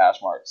outside the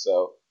hash mark.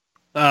 So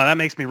that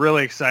makes me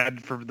really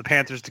excited for the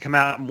Panthers to come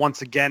out and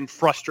once again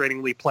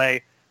frustratingly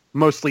play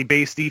mostly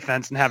base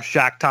defense and have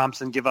Shaq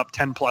Thompson give up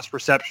 10-plus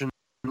receptions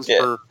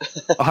for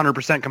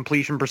 100%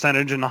 completion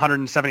percentage and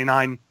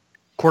 179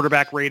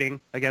 quarterback rating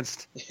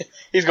against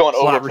he's going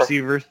slot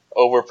receivers.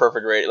 Over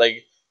perfect rating.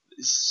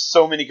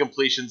 So many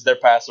completions, their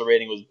passer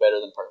rating was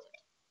better than perfect.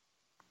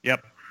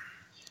 Yep.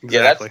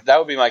 Exactly. Yeah, that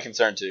would be my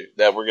concern too,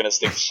 that we're going to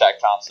stick Shaq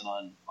Thompson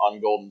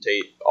on Golden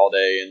Tate all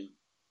day, and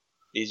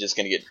he's just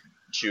going to get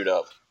chewed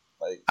up.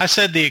 I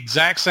said the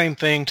exact same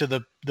thing to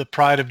the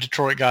Pride of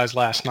Detroit guys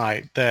last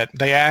night, that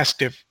they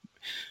asked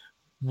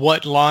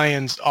what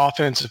Lions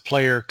offensive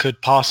player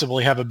could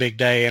possibly have a big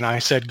day, and I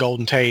said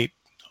Golden Tate,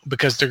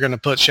 because they're going to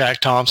put Shaq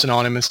Thompson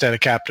on him instead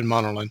of Captain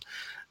Munnerlyn.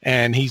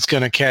 and he's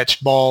going to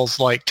catch balls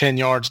like 10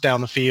 yards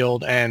down the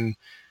field and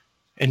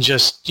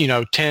just,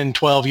 10,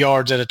 12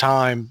 yards at a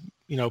time,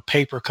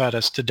 paper cut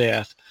us to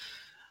death.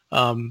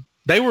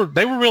 They were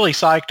really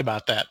psyched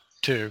about that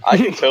too. I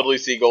can totally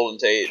see Golden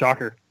Tate.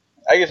 Shocker.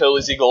 I can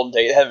totally see Golden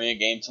Tate having a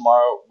game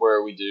tomorrow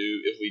where we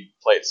do, if we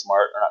play it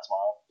smart, or not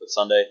tomorrow, but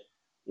Sunday,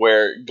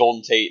 where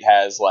Golden Tate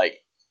has like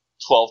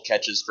 12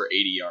 catches for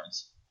 80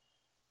 yards.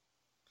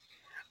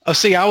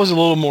 See, I was a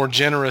little more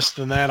generous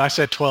than that. I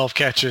said 12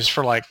 catches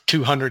for like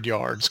 200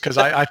 yards because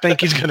I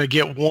think he's going to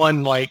get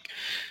one. Like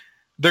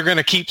they're going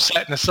to keep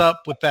setting us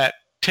up with that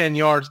 10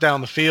 yards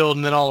down the field,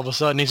 and then all of a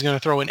sudden he's going to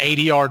throw an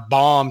 80-yard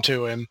bomb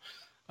to him.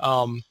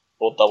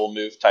 Little double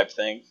move type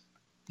thing.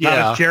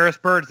 Not if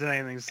Jarris Birds had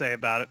anything to say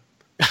about it.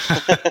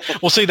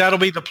 Well, see, that'll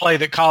be the play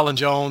that Colin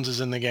Jones is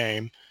in the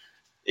game.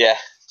 Yeah.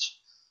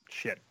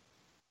 Shit.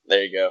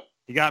 There you go.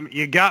 You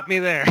got me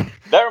there.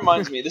 That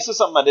reminds me, this is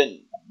something I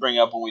didn't bring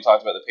up when we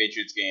talked about the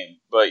Patriots game,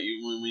 but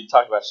when we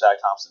talked about Shaq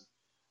Thompson,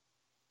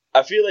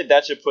 I feel like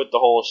that should put the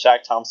whole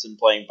Shaq Thompson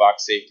playing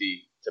box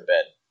safety to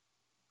bed.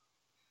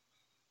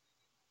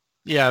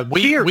 Yeah,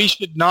 we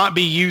should not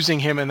be using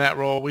him in that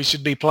role. We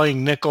should be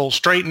playing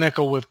straight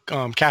nickel with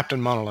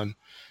Captain Munnerlyn.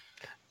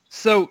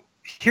 So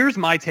here's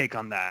my take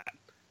on that.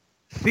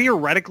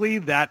 Theoretically,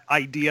 that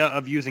idea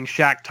of using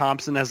Shaq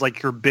Thompson as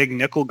like your big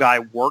nickel guy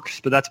works,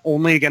 but that's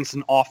only against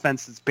an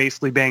offense that's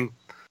basically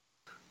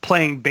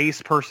playing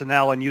base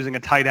personnel and using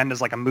a tight end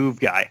as like a move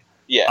guy.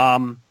 Yeah.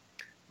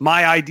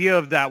 My idea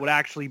of that would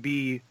actually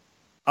be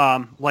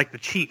like the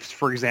Chiefs,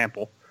 for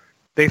example.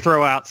 They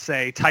throw out,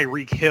 say,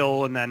 Tyreek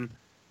Hill, and then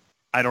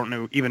I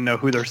don't even know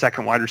who their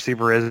second wide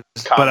receiver is,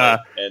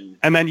 and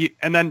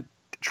then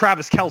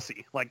Travis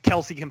Kelce. Like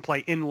Kelce can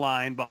play in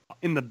line, but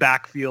in the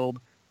backfield,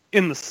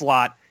 in the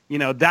slot.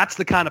 That's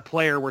the kind of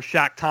player where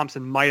Shaq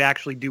Thompson might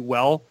actually do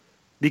well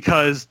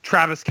because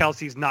Travis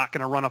Kelce's not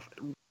going to run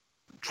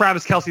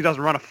Travis Kelce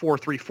doesn't run a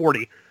 4.3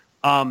 40.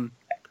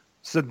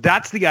 So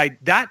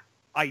that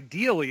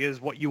ideally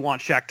is what you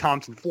want Shaq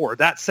Thompson for.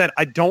 That said,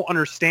 I don't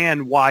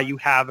understand why you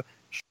have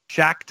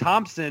Shaq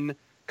Thompson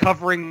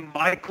covering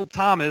Michael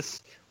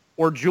Thomas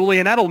or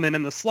Julian Edelman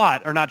in the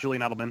slot, or not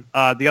Julian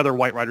Edelman, the other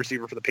white wide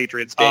receiver for the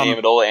Patriots. Danny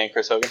Amendola and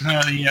Chris Hogan.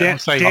 Danny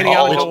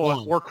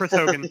Amendola or Chris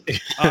Hogan.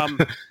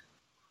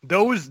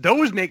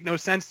 Those make no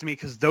sense to me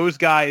because those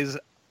guys,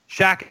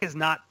 Shaq is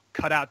not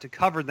cut out to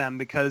cover them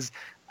because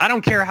I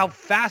don't care how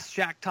fast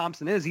Shaq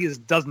Thompson is. He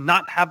does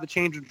not have the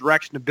change of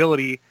direction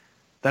ability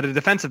that a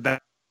defensive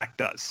back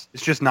does.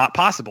 It's just not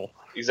possible.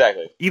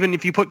 Exactly. Even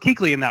if you put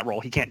Kuechly in that role,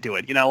 he can't do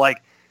it.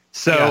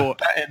 So,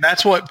 yeah, and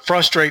that's what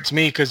frustrates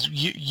me because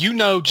you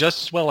know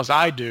just as well as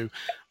I do,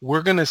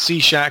 we're going to see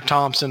Shaq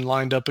Thompson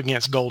lined up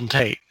against Golden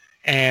Tate,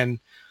 and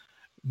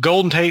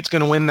Golden Tate's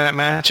going to win that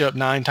matchup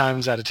 9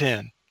 times out of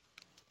 10.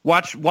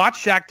 Watch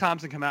Shaq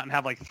Thompson come out and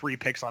have like 3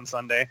 picks on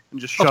Sunday and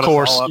just shut us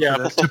all up. Yeah,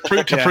 for this. to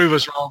prove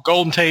us wrong.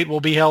 Golden Tate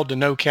will be held to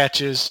no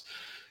catches,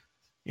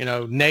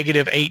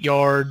 negative 8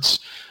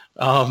 yards,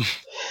 and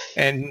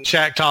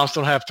Shaq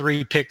Thompson will have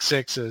 3 pick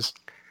sixes.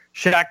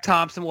 Shaq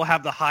Thompson will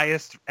have the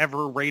highest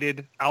ever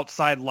rated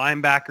outside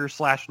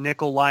linebacker /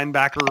 nickel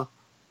linebacker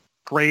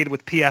grade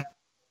with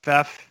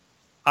PFF.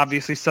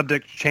 Obviously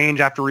subject to change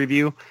after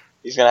review.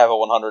 He's going to have a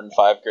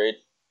 105 grade.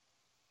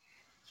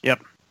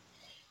 Yep.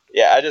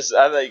 Yeah, I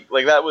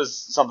think that was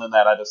something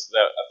that I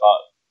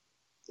thought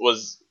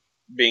was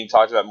being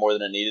talked about more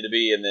than it needed to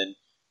be, and then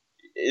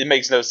it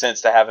makes no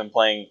sense to have him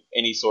playing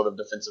any sort of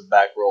defensive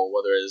back role,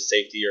 whether it's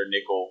safety or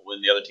nickel,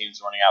 when the other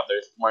team's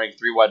running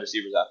 3 wide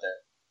receivers out there.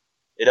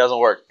 It doesn't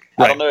work.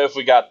 Right. I don't know if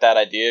we got that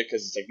idea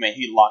because it's like, man,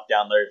 he locked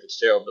down Larry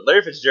Fitzgerald, but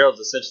Larry Fitzgerald's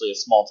essentially a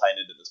small tight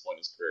end at this point in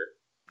his career.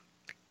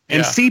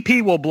 And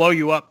CP will blow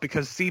you up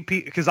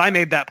because I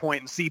made that point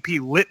and CP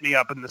lit me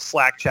up in the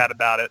Slack chat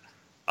about it.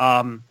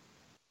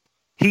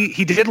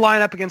 He did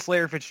line up against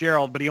Larry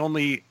Fitzgerald, but he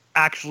only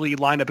actually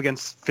lined up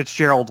against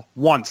Fitzgerald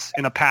once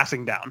in a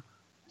passing down.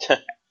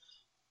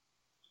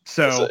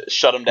 So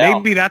shut him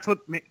down. Maybe that's what.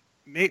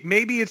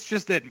 Maybe it's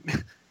just that.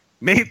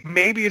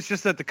 Maybe it's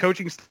just that the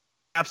coaching staff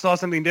saw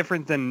something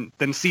different than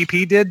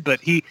CP did,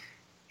 but he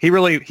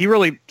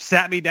really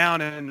sat me down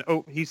and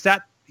he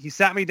sat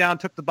me down,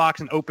 took the box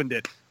and opened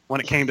it when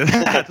it came to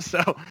that.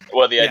 So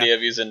the idea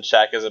of using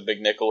Shaq as a big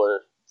nickel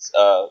or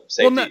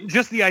safety? Well,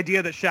 just the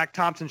idea that Shaq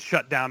Thompson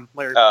shut down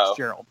Larry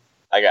Fitzgerald.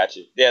 I got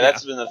you. Yeah,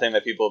 that's been the thing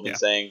that people have been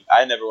saying.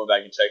 I never went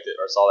back and checked it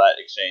or saw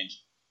that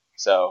exchange.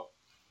 So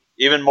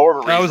even more of a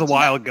reason. That was a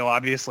while ago,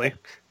 obviously.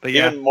 But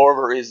even more of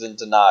a reason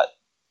to not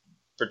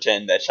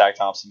pretend that Shaq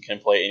Thompson can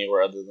play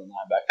anywhere other than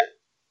linebacker.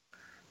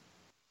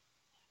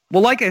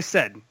 Well, like I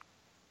said,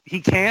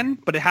 he can,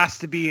 but it has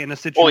to be in a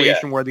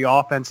situation where the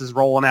offense is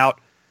rolling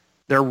out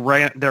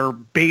their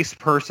base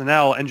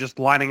personnel and just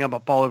lining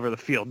up all over the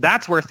field.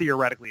 That's where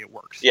theoretically it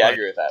works. Yeah, I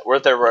agree with that. Where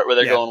they're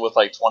going with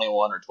like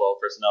 21 or 12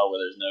 personnel, where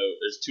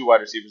there's 2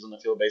 wide receivers on the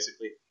field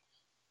basically.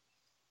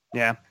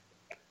 Yeah.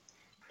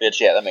 Which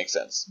that makes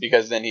sense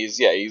because then he's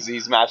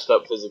matched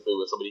up physically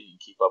with somebody he can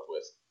keep up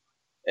with,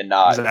 and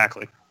not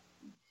exactly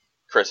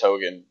Chris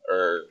Hogan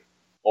or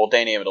Well,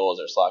 Danny Amendola is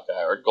our slot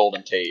guy, or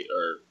Golden Tate,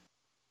 or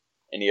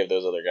any of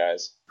those other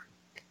guys.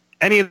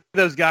 Any of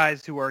those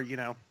guys who are,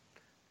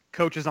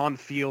 coaches on the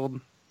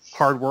field,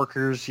 hard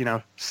workers,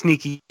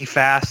 sneaky,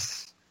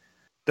 fast.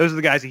 Those are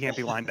the guys he can't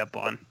be lined up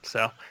on.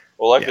 So,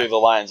 well, luckily the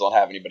Lions don't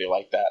have anybody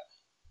like that.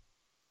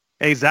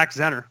 Hey, Zach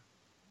Zenner.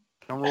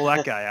 Don't rule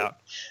that guy out.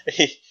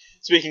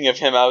 Speaking of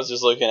him, I was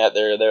just looking at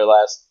their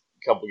last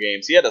couple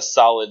games. He had a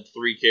solid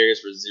 3 carries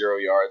for 0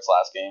 yards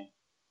last game.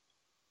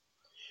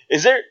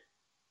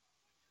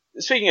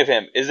 Speaking of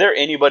him, is there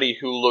anybody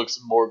who looks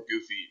more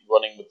goofy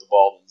running with the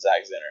ball than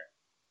Zach Zenner?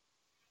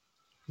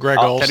 Greg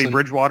Olsen. Teddy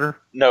Bridgewater?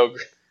 No,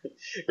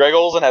 Greg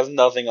Olsen has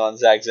nothing on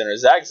Zach Zenner.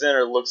 Zach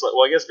Zenner looks like,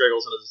 well, I guess Greg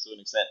Olsen does to an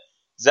extent.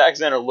 Zach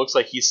Zenner looks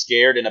like he's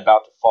scared and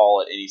about to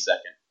fall at any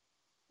second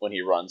when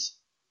he runs.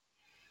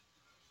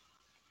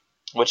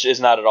 Which is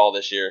not at all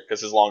this year,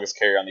 because his longest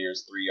carry on the year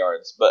is 3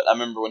 yards. But I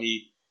remember when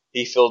he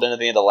filled in at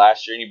the end of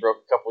last year and he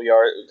broke a couple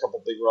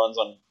big runs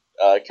on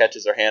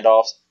catches or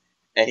handoffs,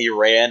 and he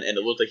ran, and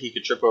it looked like he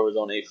could trip over his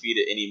own 8 feet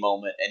at any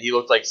moment, and he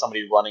looked like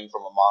somebody running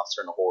from a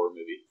monster in a horror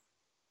movie.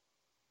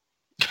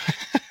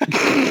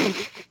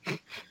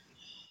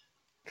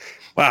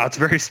 Wow, it's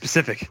very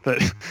specific, but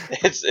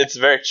it's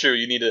very true.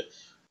 You need to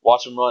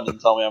watch him run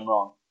and tell me I'm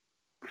wrong.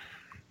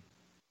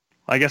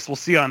 I guess we'll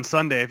see on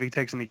Sunday if he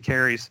takes any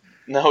carries.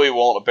 No, he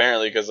won't,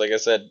 apparently, because like I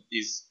said,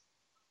 he's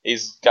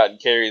gotten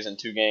carries in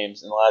 2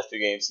 games. In the last 2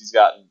 games, he's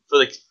gotten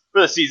for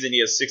the season he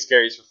has 6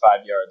 carries for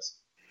 5 yards.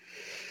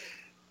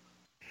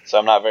 So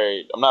I'm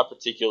not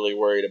particularly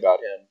worried about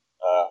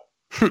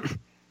him.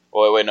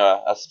 Wait,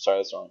 no, sorry,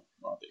 that's wrong.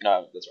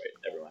 No, that's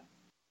right. Never mind.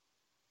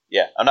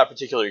 Yeah, I'm not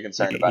particularly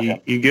concerned about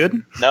him. You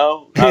good?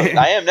 No,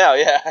 I am now.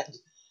 Yeah,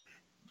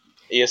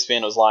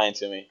 ESPN was lying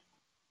to me.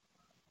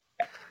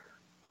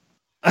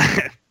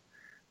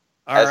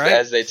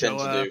 As they tend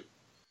to do.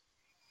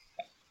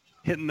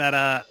 Hitting that,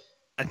 I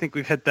think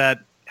we've hit that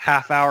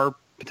half hour,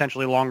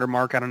 potentially longer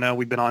mark. I don't know.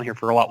 We've been on here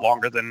for a lot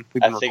longer than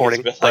we've been recording.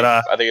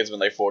 I think it's been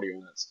like 40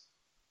 minutes.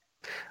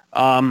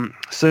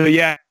 So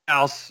yeah,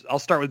 I'll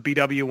start with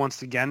BW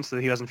once again, so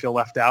that he doesn't feel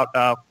left out.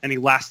 Any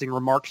lasting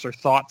remarks or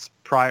thoughts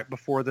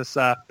before this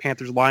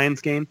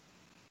Panthers-Lions game?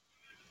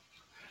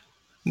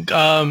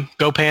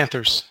 Go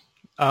Panthers.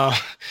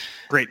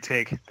 Great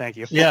take. Thank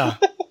you. Yeah.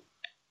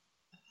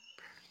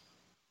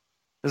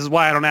 This is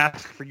why I don't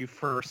ask for you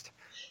first.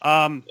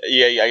 I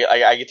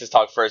get to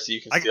talk first, so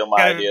you can steal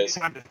my ideas.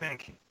 Time to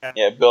think.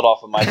 Yeah, build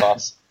off of my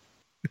thoughts.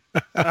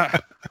 All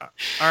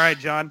right,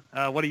 John.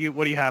 What do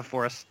you have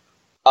for us?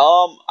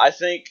 I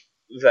think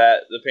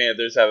that the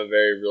Panthers have a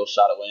very real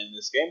shot at winning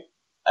this game.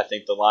 I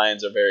think the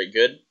Lions are very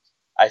good.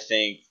 I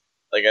think,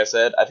 like I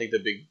said,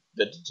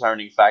 the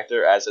determining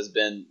factor, as has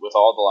been with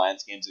all the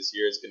Lions games this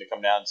year, is going to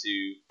come down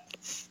to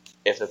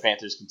if the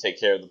Panthers can take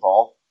care of the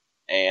ball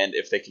and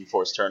if they can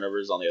force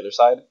turnovers on the other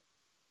side.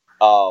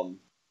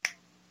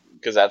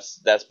 Because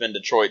that's been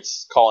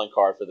Detroit's calling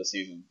card for the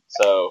season.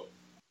 So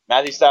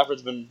Matthew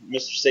Stafford's been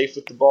Mr. Safe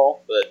with the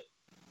ball, but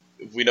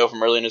we know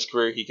from early in his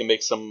career he can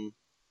make some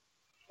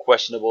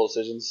questionable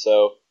decisions.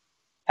 So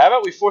how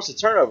about we force a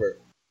turnover?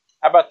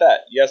 How about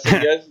that? Yes, we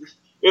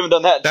haven't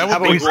done that. How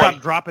about we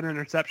stop dropping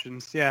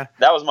interceptions? Yeah,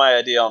 that was my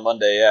idea on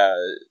Monday. Yeah,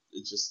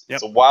 it's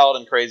a wild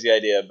and crazy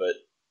idea, but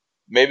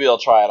maybe they'll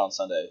try it on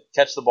Sunday.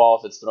 Catch the ball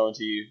if it's thrown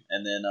to you,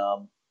 and then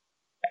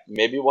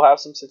maybe we'll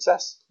have some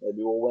success. Maybe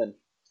we'll win.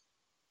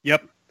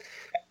 Yep.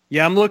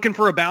 Yeah, I'm looking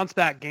for a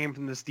bounce-back game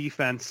from this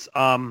defense.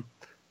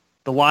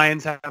 The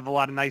Lions have a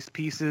lot of nice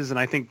pieces, and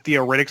I think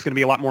Theo Riddick's going to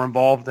be a lot more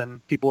involved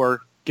than people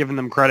are giving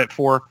them credit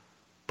for.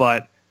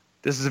 But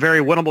this is a very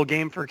winnable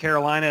game for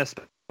Carolina,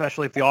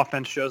 especially if the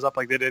offense shows up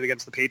like they did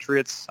against the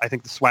Patriots. I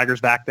think the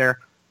swagger's back there.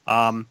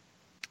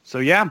 So,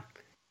 yeah,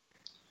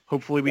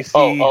 hopefully we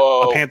see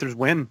a Panthers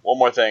win. One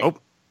more thing.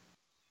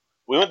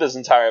 We went this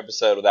entire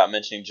episode without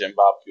mentioning Jim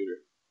Bob Cooter.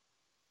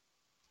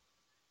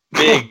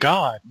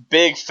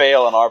 Big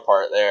fail on our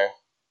part there.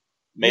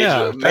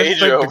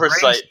 Major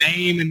oversight. The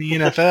name in the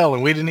NFL,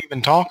 and we didn't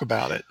even talk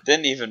about it.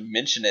 Didn't even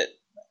mention it,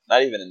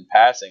 not even in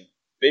passing.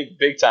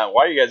 Big time.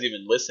 Why are you guys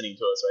even listening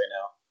to us right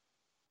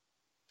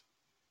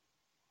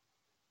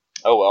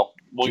now? Oh well,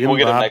 we'll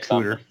get him next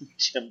time.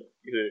 Jim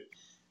Cooter.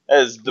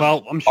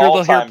 Well, I'm sure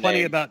they'll hear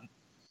plenty about.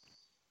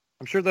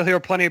 I'm sure they'll hear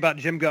plenty about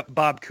Jim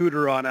Bob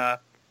Cooter on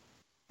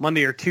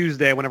Monday or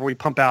Tuesday whenever we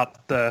pump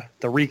out the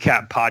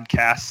recap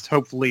podcast.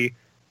 Hopefully,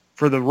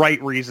 for the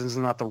right reasons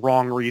and not the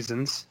wrong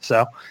reasons.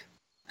 So,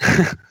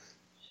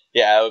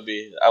 yeah, it would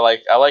be. I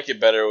like it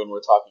better when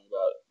we're talking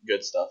about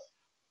good stuff.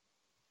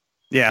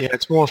 Yeah,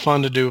 it's more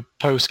fun to do a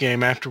post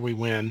game after we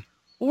win.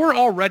 We're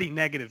already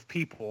negative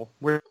people.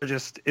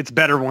 It's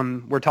better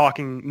when we're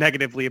talking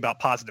negatively about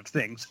positive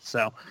things.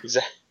 So,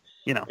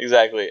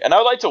 exactly. And I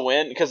would like to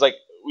win because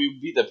we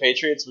beat the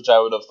Patriots, which I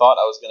would have thought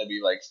I was going to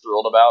be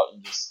thrilled about,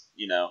 and just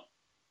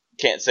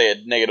can't say a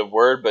negative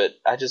word, but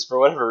I just for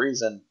whatever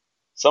reason.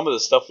 Some of the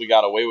stuff we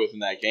got away with in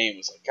that game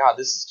was God,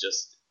 this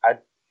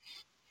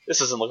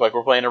doesn't look like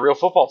we're playing a real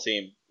football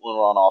team when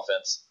we're on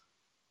offense.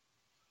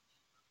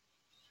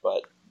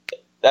 But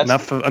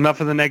enough of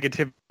the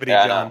negativity,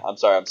 yeah, John. I'm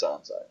sorry.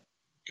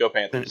 Go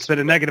Panthers. It's been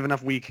a negative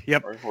enough week.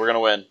 Yep. We're going to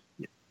win.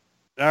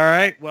 All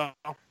right. Well,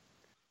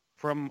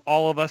 from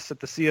all of us at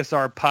the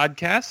CSR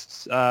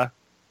podcasts,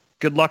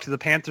 good luck to the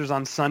Panthers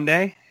on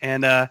Sunday,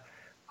 and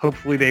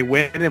hopefully they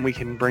win and we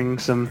can bring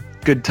some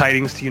good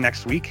tidings to you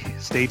next week.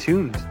 Stay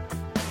tuned.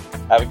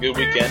 Have a good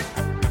weekend.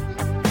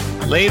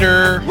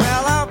 Later.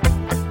 Well, I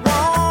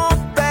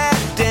won't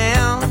back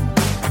down.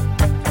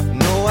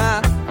 No,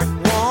 I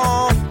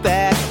won't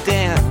back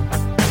down.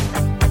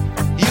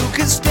 You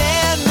can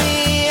stand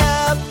me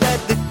up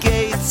at the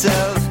gates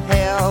of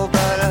hell,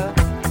 but I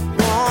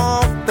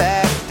won't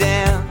back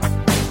down.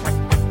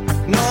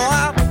 No,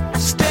 I'll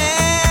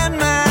stand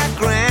my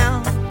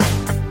ground.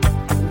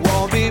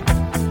 Won't be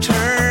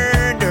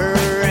turned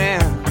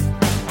around.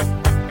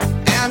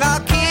 And I'll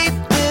keep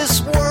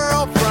this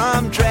world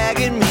from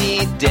dragging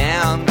me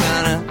down.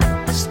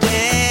 Gonna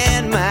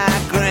stand my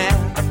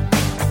ground,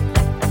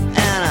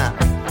 and I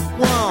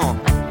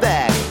won't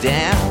back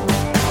down.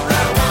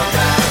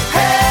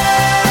 Hey,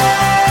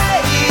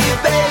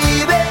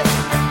 baby,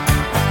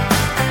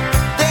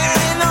 there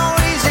ain't no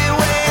easy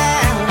way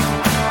out.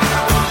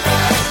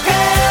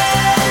 Hey,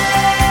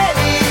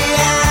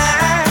 I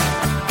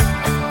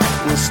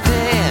will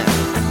stand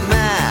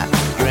my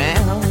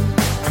ground,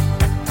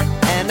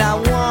 and I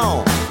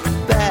won't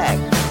back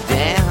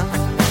down.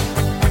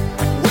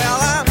 Well,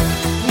 I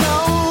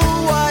know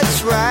what's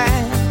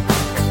right.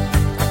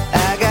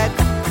 I got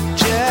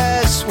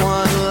just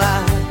one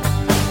life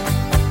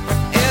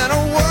in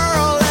a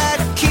world that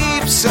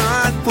keeps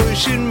on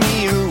pushing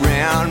me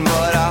around,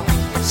 but I'll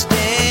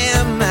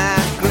stand my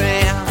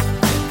ground,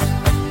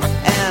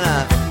 and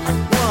I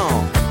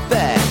won't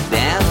back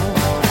down.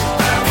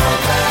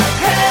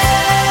 Hey,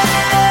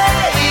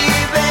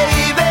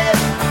 baby,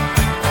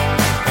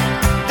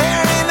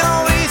 there ain't no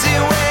easy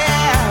way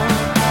out.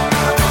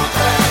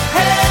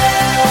 Hey,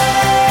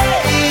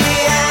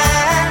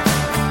 I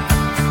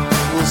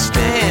will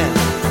stand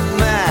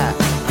my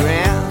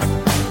ground,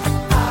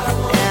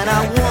 and I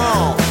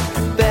won't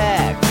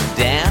back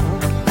down.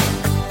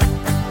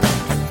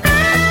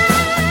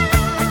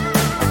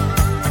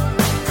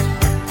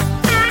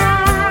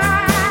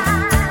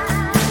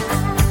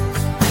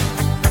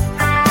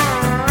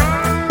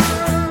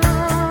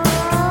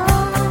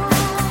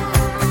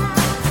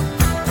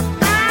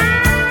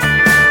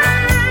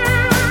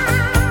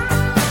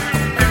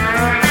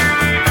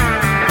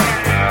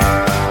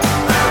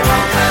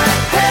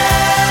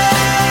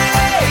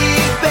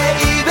 Hey,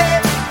 baby,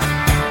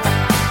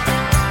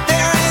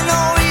 there ain't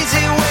no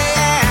easy way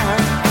out.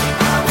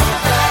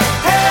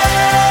 Hey,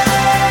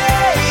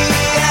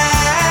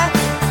 I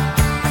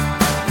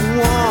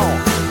won't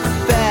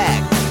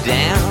back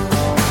down.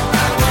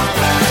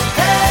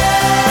 Hey,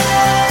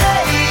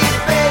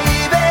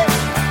 baby,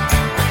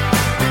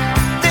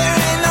 there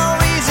ain't no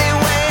easy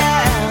way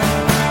out.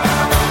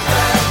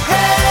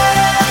 Hey,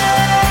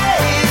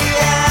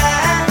 I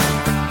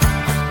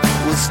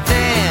will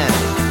stand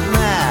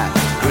my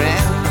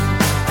ground,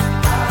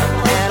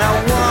 and I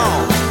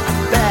won't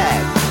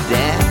back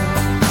down.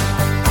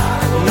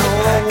 No,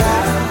 I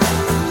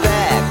won't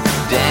back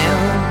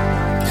down.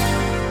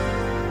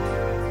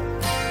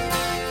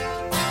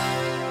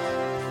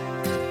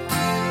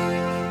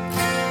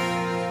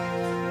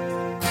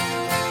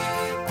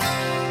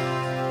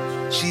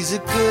 She's a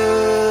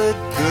good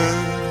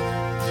girl,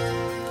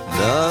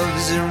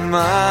 loves her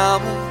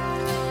mama,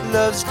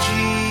 loves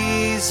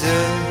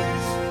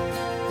Jesus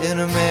in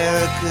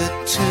America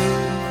too.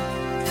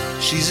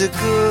 She's a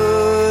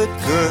good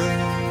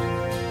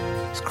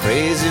girl, is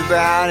crazy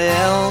about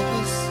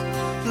Elvis,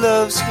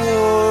 loves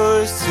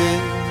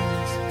horses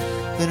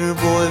and her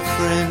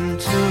boyfriend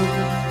too.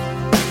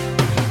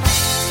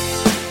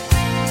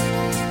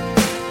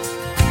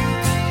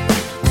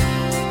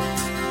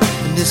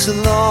 And it's a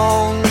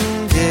long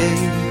day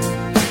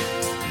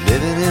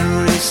living in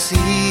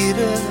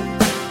Reseda.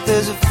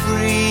 There's a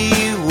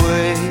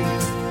freeway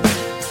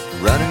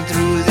running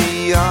through the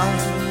yard,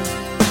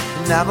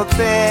 and I'm a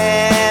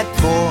bad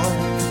boy,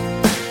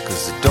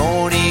 'cause I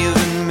don't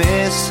even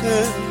miss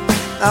her.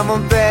 I'm a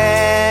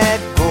bad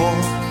boy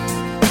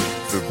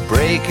for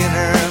breaking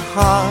her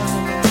heart.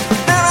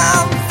 And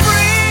I'm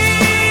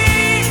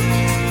free,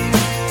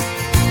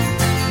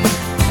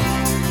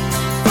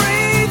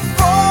 free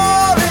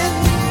falling.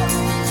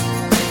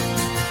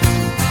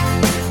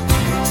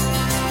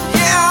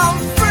 Yeah, I'm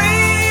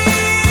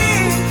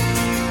free,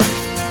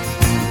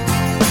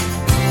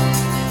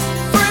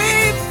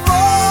 free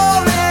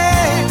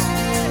falling.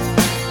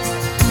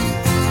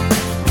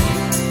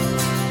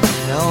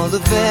 And all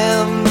the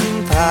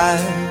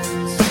vampires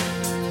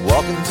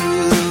walking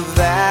through the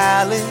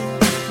valley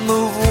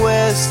move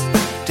west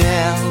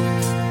down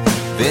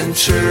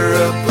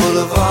Ventura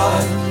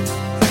Boulevard,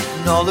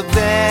 and all the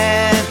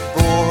bad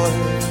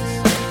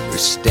boys are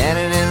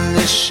standing in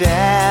the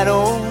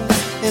shadows,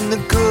 and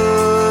the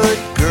good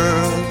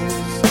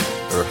girls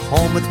are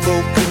home with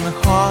broken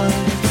hearts.